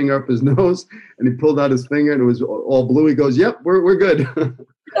stuck his finger up his nose, and he pulled out his finger, and it was all blue. He goes, "Yep, we're good."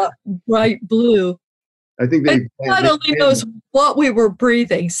 Bright blue. I think God only knows what we were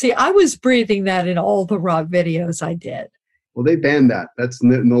breathing. See, I was breathing that in all the rock videos I did. Well, they banned that. That's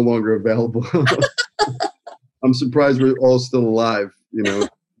no longer available. I'm surprised we're all still alive,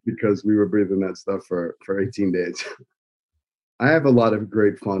 because we were breathing that stuff for 18 days. I have a lot of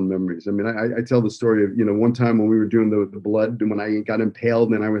great fond memories. I mean, I tell the story of, one time when we were doing the blood, when I got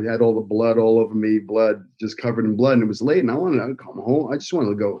impaled and I had all the blood all over me, blood just covered in blood, and it was late, and I wanted to come home. I just wanted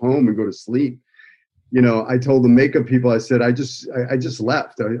to go home and go to sleep. I told the makeup people, I said, I just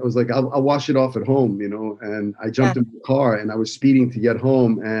left. I was like, I'll wash it off at home, and I jumped in the car, and I was speeding to get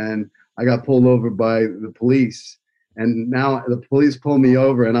home, and I got pulled over by the police. And now the police pull me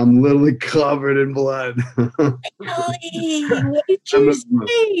over, and I'm literally covered in blood. Kelly, what did you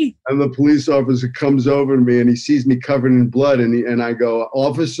say? And the police officer comes over to me, and he sees me covered in blood. And I go,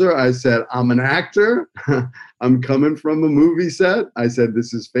 "Officer," I said, "I'm an actor. I'm coming from a movie set." I said,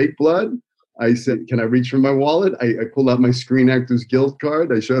 "This is fake blood." I said, "Can I reach for my wallet?" I pulled out my Screen Actors Guild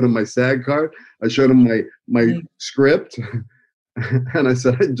card. I showed him my SAG card. I showed him my script. And I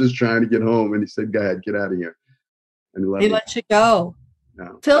said, "I'm just trying to get home." And he said, "Go ahead, get out of here." And he let you go.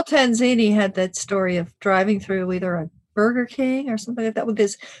 No. Phil Tanzini had that story of driving through either a Burger King or something like that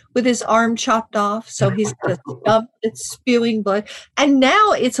with his arm chopped off. So he's just it's spewing blood. And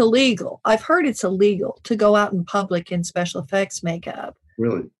now it's illegal. I've heard it's illegal to go out in public in special effects makeup.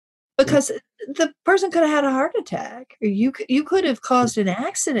 Really? Because the person could have had a heart attack. Or you could have caused an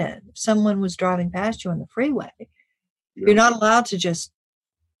accident if someone was driving past you on the freeway. Yeah. You're not allowed to just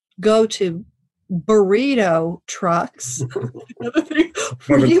go to burrito trucks.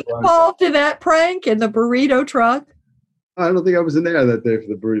 Were you involved in that prank in the burrito truck? I don't think I was in there that day for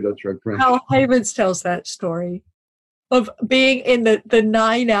the burrito truck prank. Hal Havens tells that story of being in the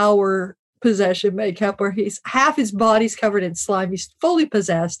 9-hour possession makeup where he's half his body's covered in slime. He's fully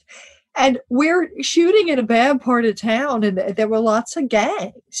possessed. And we're shooting in a bad part of town, and there were lots of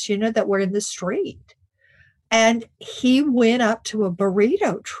gangs, that were in the street. And he went up to a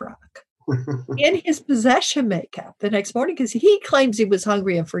burrito truck in his possession makeup the next morning because he claims he was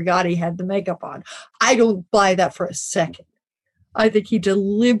hungry and forgot he had the makeup on. I don't buy that for a second. I think he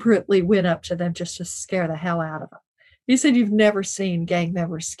deliberately went up to them just to scare the hell out of them. He said, "You've never seen gang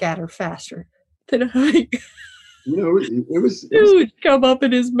members scatter faster than I." It was come up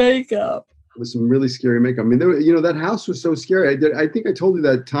in his makeup. It was some really scary makeup. I mean, that house was so scary. I think I told you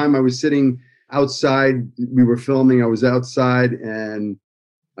that time I was sitting outside. We were filming. I was outside, and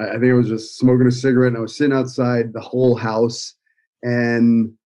I think I was just smoking a cigarette, and I was sitting outside the whole house,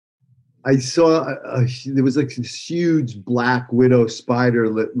 and I saw there was like this huge black widow spider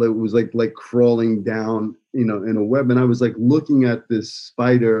that was like crawling down, in a web, and I was like looking at this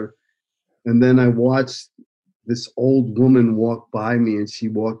spider, and then I watched this old woman walk by me, and she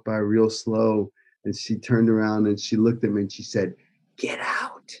walked by real slow, and she turned around and she looked at me and she said, "Get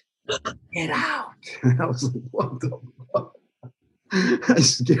out, get out." And I was like, "What the fuck?" I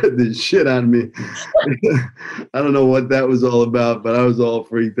scared the shit out of me. I don't know what that was all about, but I was all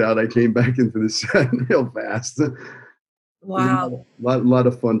freaked out. I came back into the set real fast. Wow. A lot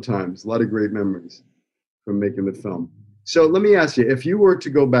of fun times, a lot of great memories from making the film. So let me ask you, if you were to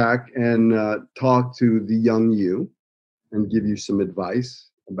go back and talk to the young you and give you some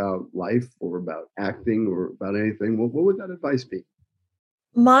advice about life or about acting or about anything, what would that advice be?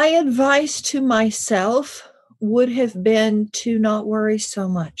 My advice to myself would have been to not worry so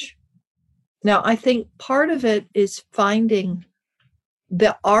much. Now, I think part of it is finding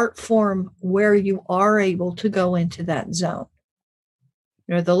the art form where you are able to go into that zone.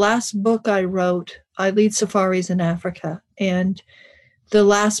 The last book I wrote, I lead safaris in Africa, and the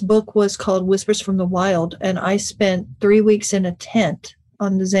last book was called Whispers from the Wild, and I spent 3 weeks in a tent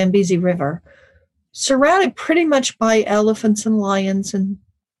on the Zambezi River, surrounded pretty much by elephants and lions and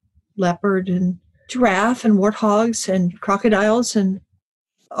leopard and giraffe and warthogs and crocodiles, and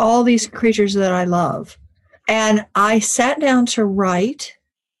all these creatures that I love. And I sat down to write.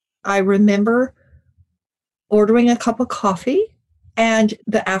 I remember ordering a cup of coffee, and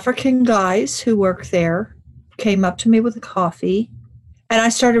the African guys who work there came up to me with a coffee, and I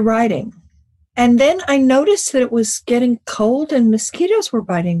started writing. And then I noticed that it was getting cold and mosquitoes were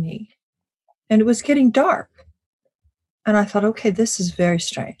biting me, and it was getting dark. And I thought, okay, this is very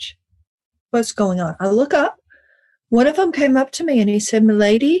strange. What's going on? I look up. One of them came up to me and he said,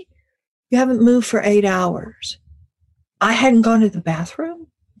 "Milady, you haven't moved for 8 hours." I hadn't gone to the bathroom.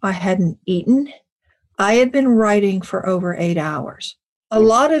 I hadn't eaten. I had been writing for over 8 hours. A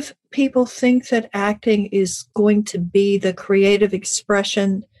lot of people think that acting is going to be the creative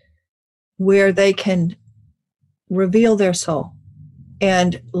expression where they can reveal their soul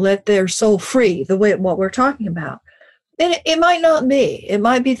and let their soul free, the way what we're talking about. And it might not be. It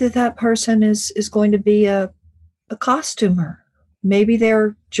might be that that person is going to be a costumer. Maybe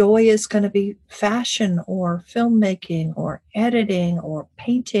their joy is going to be fashion or filmmaking or editing or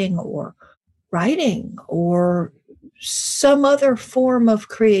painting or writing or some other form of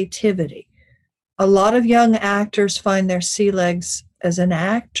creativity. A lot of young actors find their sea legs as an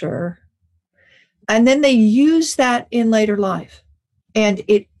actor, and then they use that in later life. And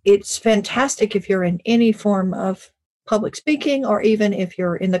it's fantastic if you're in any form of public speaking, or even if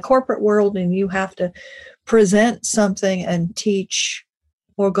you're in the corporate world and you have to present something and teach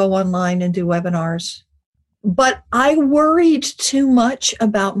or go online and do webinars. But I worried too much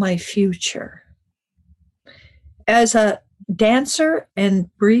about my future. As a dancer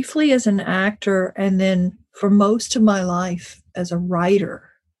and briefly as an actor, and then for most of my life as a writer,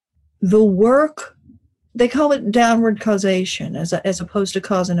 the work, they call it downward causation as opposed to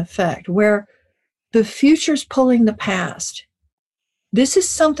cause and effect, where the future's pulling the past. This is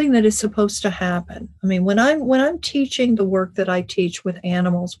something that is supposed to happen. I mean, when I'm teaching the work that I teach with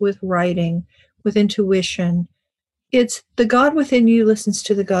animals, with writing, with intuition, it's the God within you listens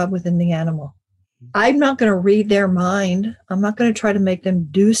to the God within the animal. I'm not going to read their mind. I'm not going to try to make them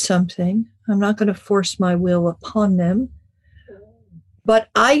do something. I'm not going to force my will upon them. But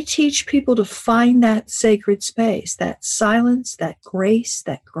I teach people to find that sacred space, that silence, that grace,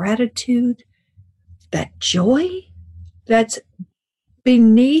 that gratitude, that joy that's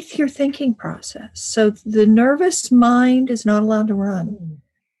beneath your thinking process. So the nervous mind is not allowed to run.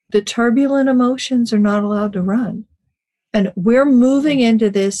 The turbulent emotions are not allowed to run. And we're moving into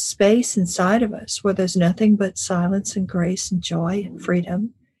this space inside of us where there's nothing but silence and grace and joy and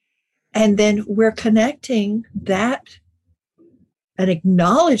freedom. And then we're connecting that and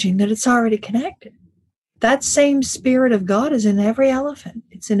acknowledging that it's already connected. That same spirit of God is in every elephant.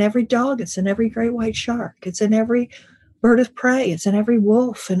 It's in every dog. It's in every great white shark. It's in every bird of prey. It's in every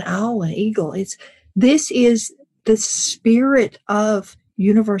wolf and owl and eagle. This is the spirit of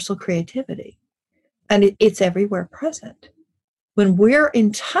universal creativity. And it's everywhere present. When we're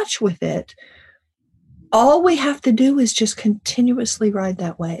in touch with it, all we have to do is just continuously ride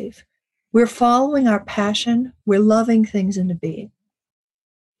that wave. We're following our passion. We're loving things into being.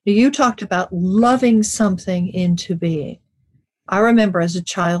 You talked about loving something into being. I remember as a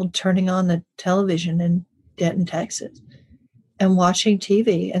child turning on the television in Denton, Texas, and watching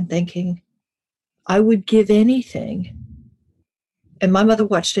TV and thinking, I would give anything. And my mother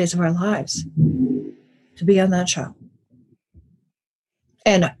watched Days of Our Lives to be on that show.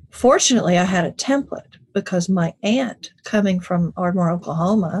 And fortunately, I had a template because my aunt, coming from Ardmore,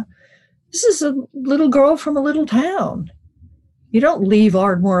 Oklahoma, this is a little girl from a little town. You don't leave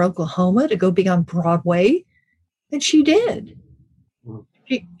Ardmore, Oklahoma to go be on Broadway. And she did.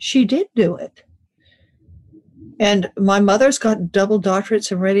 She did do it. And my mother's got double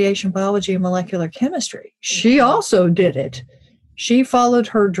doctorates in radiation biology and molecular chemistry. She also did it. She followed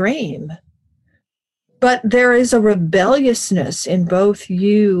her dream. But there is a rebelliousness in both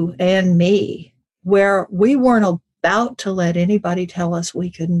you and me where we weren't about to let anybody tell us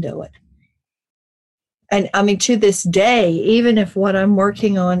we couldn't do it. And I mean, to this day, even if what I'm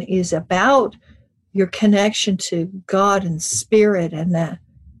working on is about your connection to God and spirit and that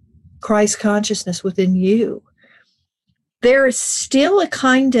Christ consciousness within you, there is still a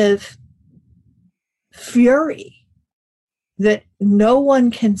kind of fury that no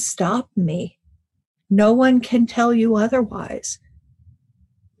one can stop me. No one can tell you otherwise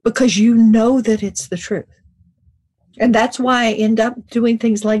because you know that it's the truth. And that's why I end up doing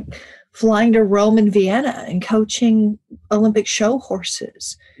things like flying to Rome and Vienna and coaching Olympic show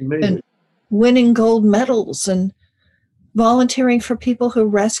horses. Amazing. And winning gold medals and volunteering for people who are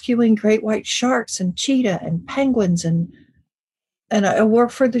rescuing great white sharks and cheetah and penguins. And I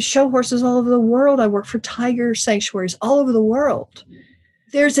work for the show horses all over the world. I work for tiger sanctuaries all over the world.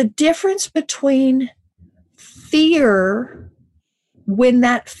 there's a difference between fear when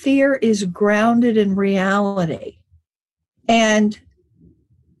that fear is grounded in reality and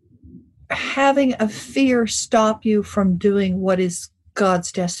having a fear stop you from doing what is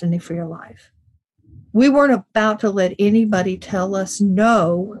God's destiny for your life. We weren't about to let anybody tell us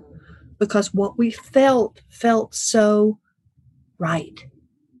no, because what we felt so right.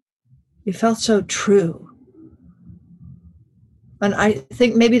 It felt so true. And I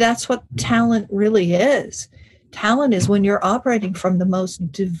think maybe that's what talent really is. Talent is when you're operating from the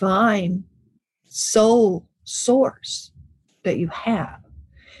most divine soul source that you have.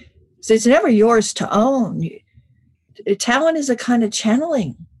 So it's never yours to own. Talent is a kind of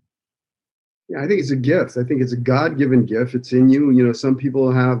channeling. Yeah, I think it's a gift. I think it's a God-given gift. It's in you. You know, some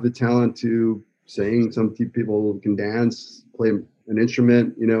people have the talent to sing. Some people can dance, play an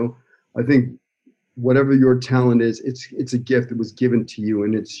instrument. You know, I think whatever your talent is, it's a gift that was given to you,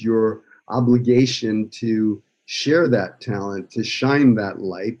 and it's your obligation to share that talent, to shine that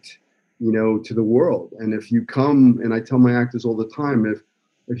light, you know, to the world. And if you come, and I tell my actors all the time,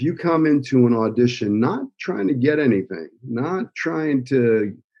 if you come into an audition not trying to get anything, not trying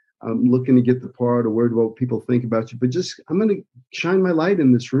to looking to get the part or worried about what people think about you, but just, I'm going to shine my light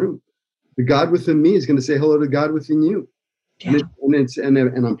in this room. The God within me is going to say hello to God within you. Yeah.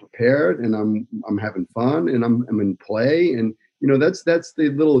 And I'm prepared, and I'm having fun, and I'm in play. And, you know, that's the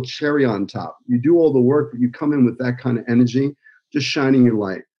little cherry on top. You do all the work, but you come in with that kind of energy, just shining your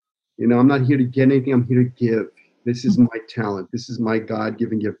light. You know, I'm not here to get anything. I'm here to give. This is my talent. This is my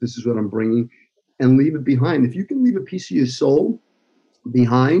God-given gift. This is what I'm bringing, and leave it behind. If you can leave a piece of your soul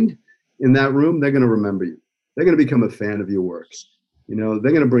behind in that room, they're going to remember you. They're going to become a fan of your work. You know,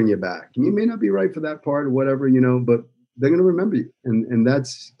 they're going to bring you back. And you may not be right for that part or whatever, you know, but they're going to remember you. And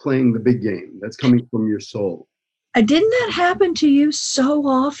that's playing the big game. That's coming from your soul. Didn't that happen to you so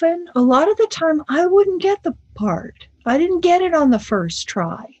often? A lot of the time, I wouldn't get the part. I didn't get it on the first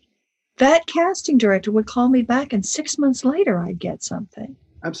try. That casting director would call me back, and 6 months later, I'd get something.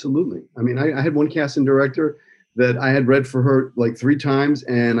 Absolutely. I mean, I had one casting director that I had read for her like 3 times,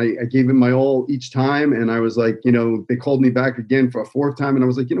 and I gave him my all each time. And I was like, you know, they called me back again for a 4th time, and I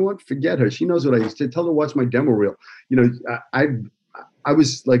was like, you know what, forget her. She knows what I used to tell her to watch my demo reel. You know, I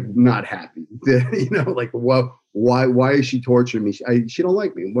was like not happy. You know, like, well, why is she torturing me? She don't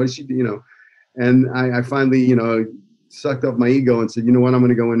like me. What is she, you know? And I finally, you know, sucked up my ego and said, you know what, I'm going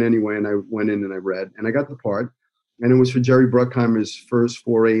to go in anyway. And I went in and I read, and I got the part. And it was for Jerry Bruckheimer's first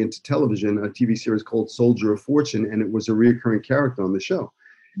foray into television, a TV series called Soldier of Fortune. And it was a reoccurring character on the show.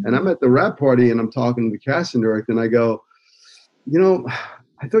 Mm-hmm. And I'm at the wrap party, and I'm talking to the casting director, and I go, you know,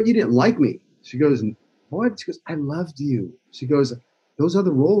 I thought you didn't like me. She goes, what? She goes, I loved you. She goes, those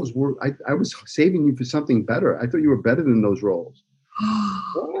other roles were, I was saving you for something better. I thought you were better than those roles.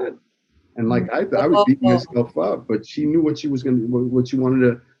 What? And like, I was beating myself up, but she knew what she was going to, what she wanted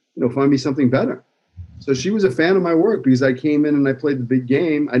to, you know, find me something better. So she was a fan of my work because I came in and I played the big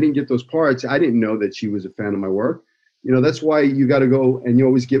game. I didn't get those parts. I didn't know that she was a fan of my work. You know, that's why you got to go and you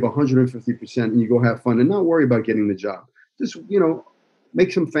always give 150% and you go have fun and not worry about getting the job. Just, you know,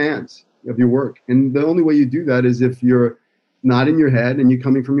 make some fans of your work. And the only way you do that is if you're not in your head and you're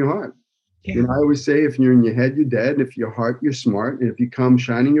coming from your heart. Yeah. You know, I always say, if you're in your head, you're dead. And if your heart, you're smart. And if you come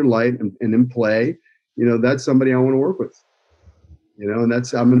shining your light and in play, you know, that's somebody I want to work with. You know, and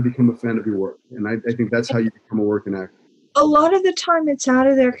I'm going to become a fan of your work. And I think that's how you become a working actor. A lot of the time it's out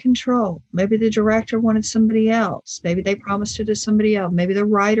of their control. Maybe the director wanted somebody else. Maybe they promised it to somebody else. Maybe the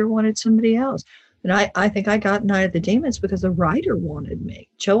writer wanted somebody else. And I think I got Night of the Demons because the writer wanted me.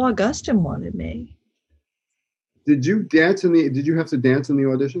 Joe Augustin wanted me. Did you have to dance in the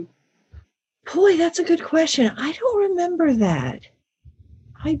audition? Boy, that's a good question. I don't remember that.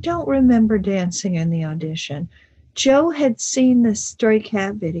 I don't remember dancing in the audition. Joe had seen the Stray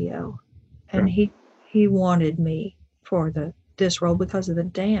Cat video, and he wanted me for this role because of the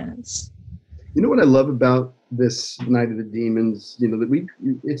dance. You know what I love about this Night of the Demons? You know, that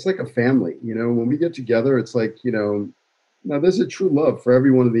it's like a family. You know, when we get together, it's like, you know, now there's a true love for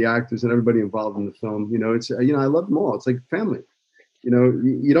every one of the actors and everybody involved in the film. You know, it's, you know, I love them all. It's like family. You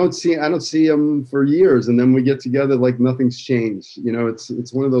know, I don't see them for years, and then we get together like nothing's changed. You know,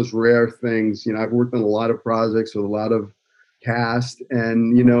 it's one of those rare things. You know, I've worked on a lot of projects with a lot of cast,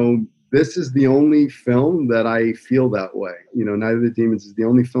 and, you know, this is the only film that I feel that way. You know, Night of the Demons is the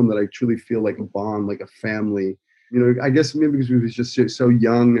only film that I truly feel like a bond, like a family. You know, I guess maybe because we were just so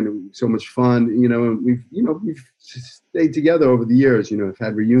young and it was so much fun, you know, and we've stayed together over the years, you know, have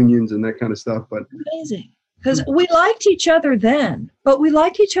had reunions and that kind of stuff. But amazing. Because we liked each other then, but we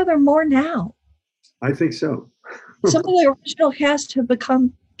liked each other more now. I think so. Some of the original cast have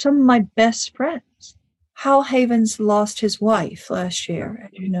become some of my best friends. Hal Havens lost his wife last year,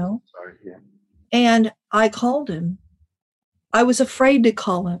 as you know. Sorry, yeah. And I called him. I was afraid to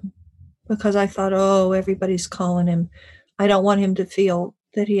call him because I thought, oh, everybody's calling him. I don't want him to feel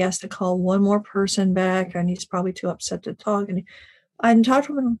that he has to call one more person back and he's probably too upset to talk. And I hadn't talked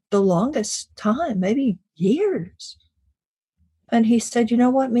to him the longest time, maybe years. And he said, you know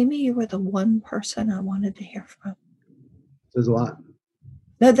what, Mimi, you were the one person I wanted to hear from. There's a lot.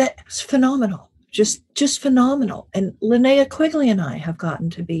 That's phenomenal. Just phenomenal. And Linnea Quigley and I have gotten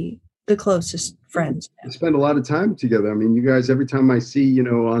to be the closest friends. We spend a lot of time together. I mean, you guys, every time I see,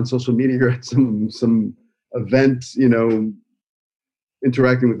 on social media, you're at some event,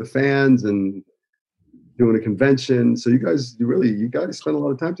 interacting with the fans and doing a convention. So you guys spend a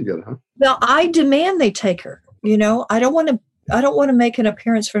lot of time together, huh? Well, I demand they take her. I don't want to make an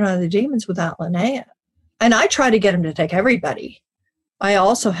appearance for Night of the Demons without Linnea. And I try to get him to take everybody. I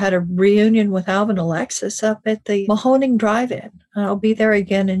also had a reunion with Alvin Alexis up at the Mahoning Drive-In. And I'll be there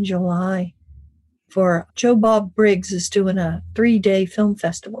again in July for Joe Bob Briggs is doing a 3-day film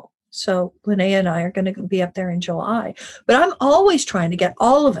festival. So Linnea and I are going to be up there in July. But I'm always trying to get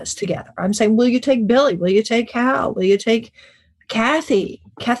all of us together. I'm saying, will you take Billy? Will you take Hal? Will you take Kathy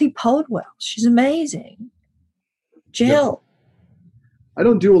Podwell? She's amazing. Jill. I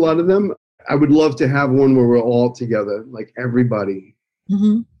don't do a lot of them. I would love to have one where we're all together, like everybody.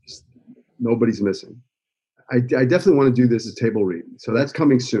 Mm-hmm. Nobody's missing. I definitely want to do this as table read. So that's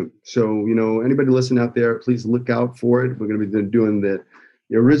coming soon. So, anybody listening out there, please look out for it. We're going to be doing the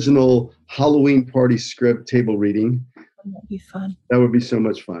original Halloween party script table reading. That'd be fun. That would be so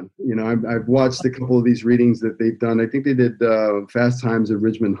much fun. I've watched a couple of these readings that they've done. I think they did Fast Times at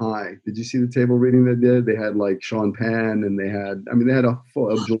Ridgemont High. Did you see the table reading they did? They had like Sean Penn and they had a full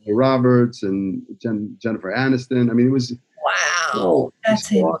of Julia Roberts and Jennifer Aniston. I mean, it was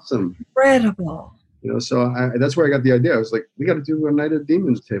that's awesome. Incredible. So that's where I got the idea. I was like, we got to do a Night of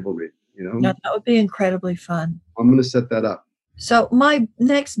Demons table read, No, that would be incredibly fun. I'm going to set that up. So my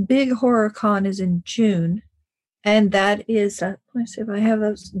next big horror con is in June. And that is, let me see if I have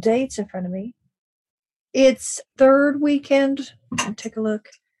those dates in front of me. It's third weekend. Take a look.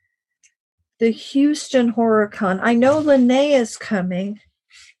 The Houston Horror Con. I know Linnea's coming.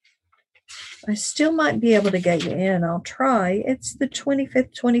 I still might be able to get you in. I'll try. It's the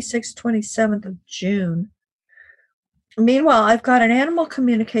 25th, 26th, 27th of June. Meanwhile, I've got an animal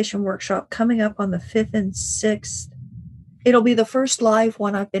communication workshop coming up on the 5th and 6th. It'll be the first live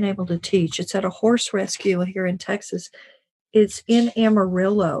one I've been able to teach. It's at a horse rescue here in Texas. It's in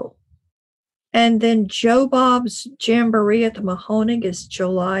Amarillo. And then Joe Bob's Jamboree at the Mahoning is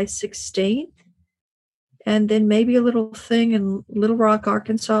July 16th. And then maybe a little thing in Little Rock,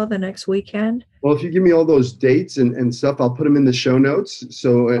 Arkansas the next weekend. Well, if you give me all those dates and stuff, I'll put them in the show notes.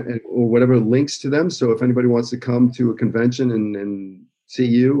 So, or whatever links to them. So if anybody wants to come to a convention and see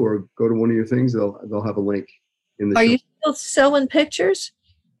you or go to one of your things, they'll have a link in the show. Are you still selling pictures?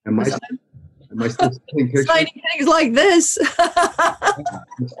 Am I still selling pictures? Signing things like this.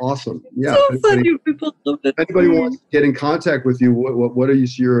 That's awesome. Yeah. So funny. People love it. If anybody wants to get in contact with you, what are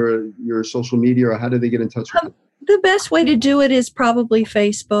your social media, or how do they get in touch with you? The best way to do it is probably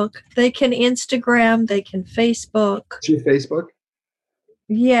Facebook. They can Instagram, they can Facebook. What's your Facebook?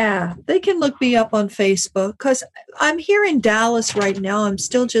 Yeah, they can look me up on Facebook because I'm here in Dallas right now. I'm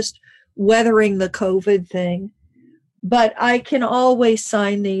still just weathering the COVID thing. But I can always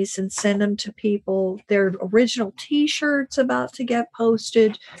sign these and send them to people. They're original T-shirts about to get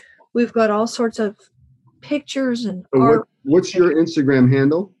posted. We've got all sorts of pictures and art. What's your Instagram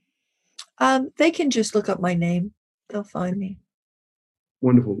handle? They can just look up my name. They'll find me.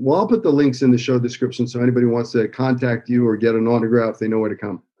 Wonderful. Well, I'll put the links in the show description so anybody wants to contact you or get an autograph, they know where to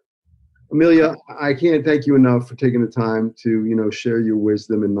come. Amelia, I can't thank you enough for taking the time to, share your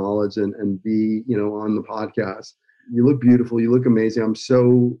wisdom and knowledge and be, on the podcast. You look beautiful. You look amazing. I'm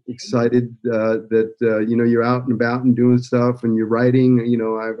so excited that you're out and about and doing stuff and you're writing.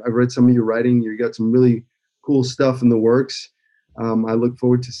 I've read some of your writing. You got some really cool stuff in the works. I look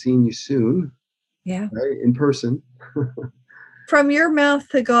forward to seeing you soon. Yeah. Right, in person. From your mouth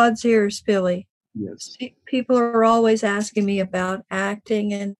to God's ears, Billy. Yes. People are always asking me about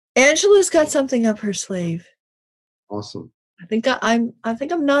acting, and Angela's got something up her sleeve. Awesome. I think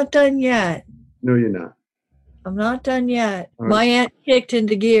I'm not done yet. No, you're not. I'm not done yet. Right. My aunt kicked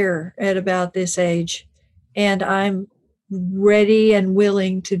into gear at about this age, and I'm ready and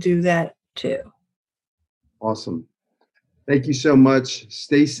willing to do that too. Awesome. Thank you so much.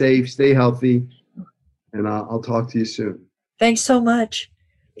 Stay safe, stay healthy, and I'll talk to you soon. Thanks so much.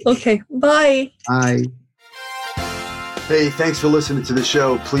 Okay, bye. Bye. Hey, thanks for listening to the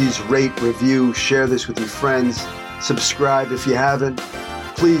show. Please rate, review, share this with your friends. Subscribe if you haven't.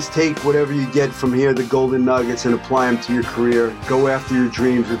 Please take whatever you get from here, the golden nuggets, and apply them to your career. Go after your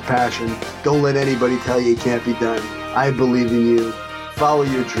dreams with passion. Don't let anybody tell you it can't be done. I believe in you. Follow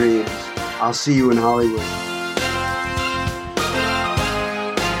your dreams. I'll see you in Hollywood.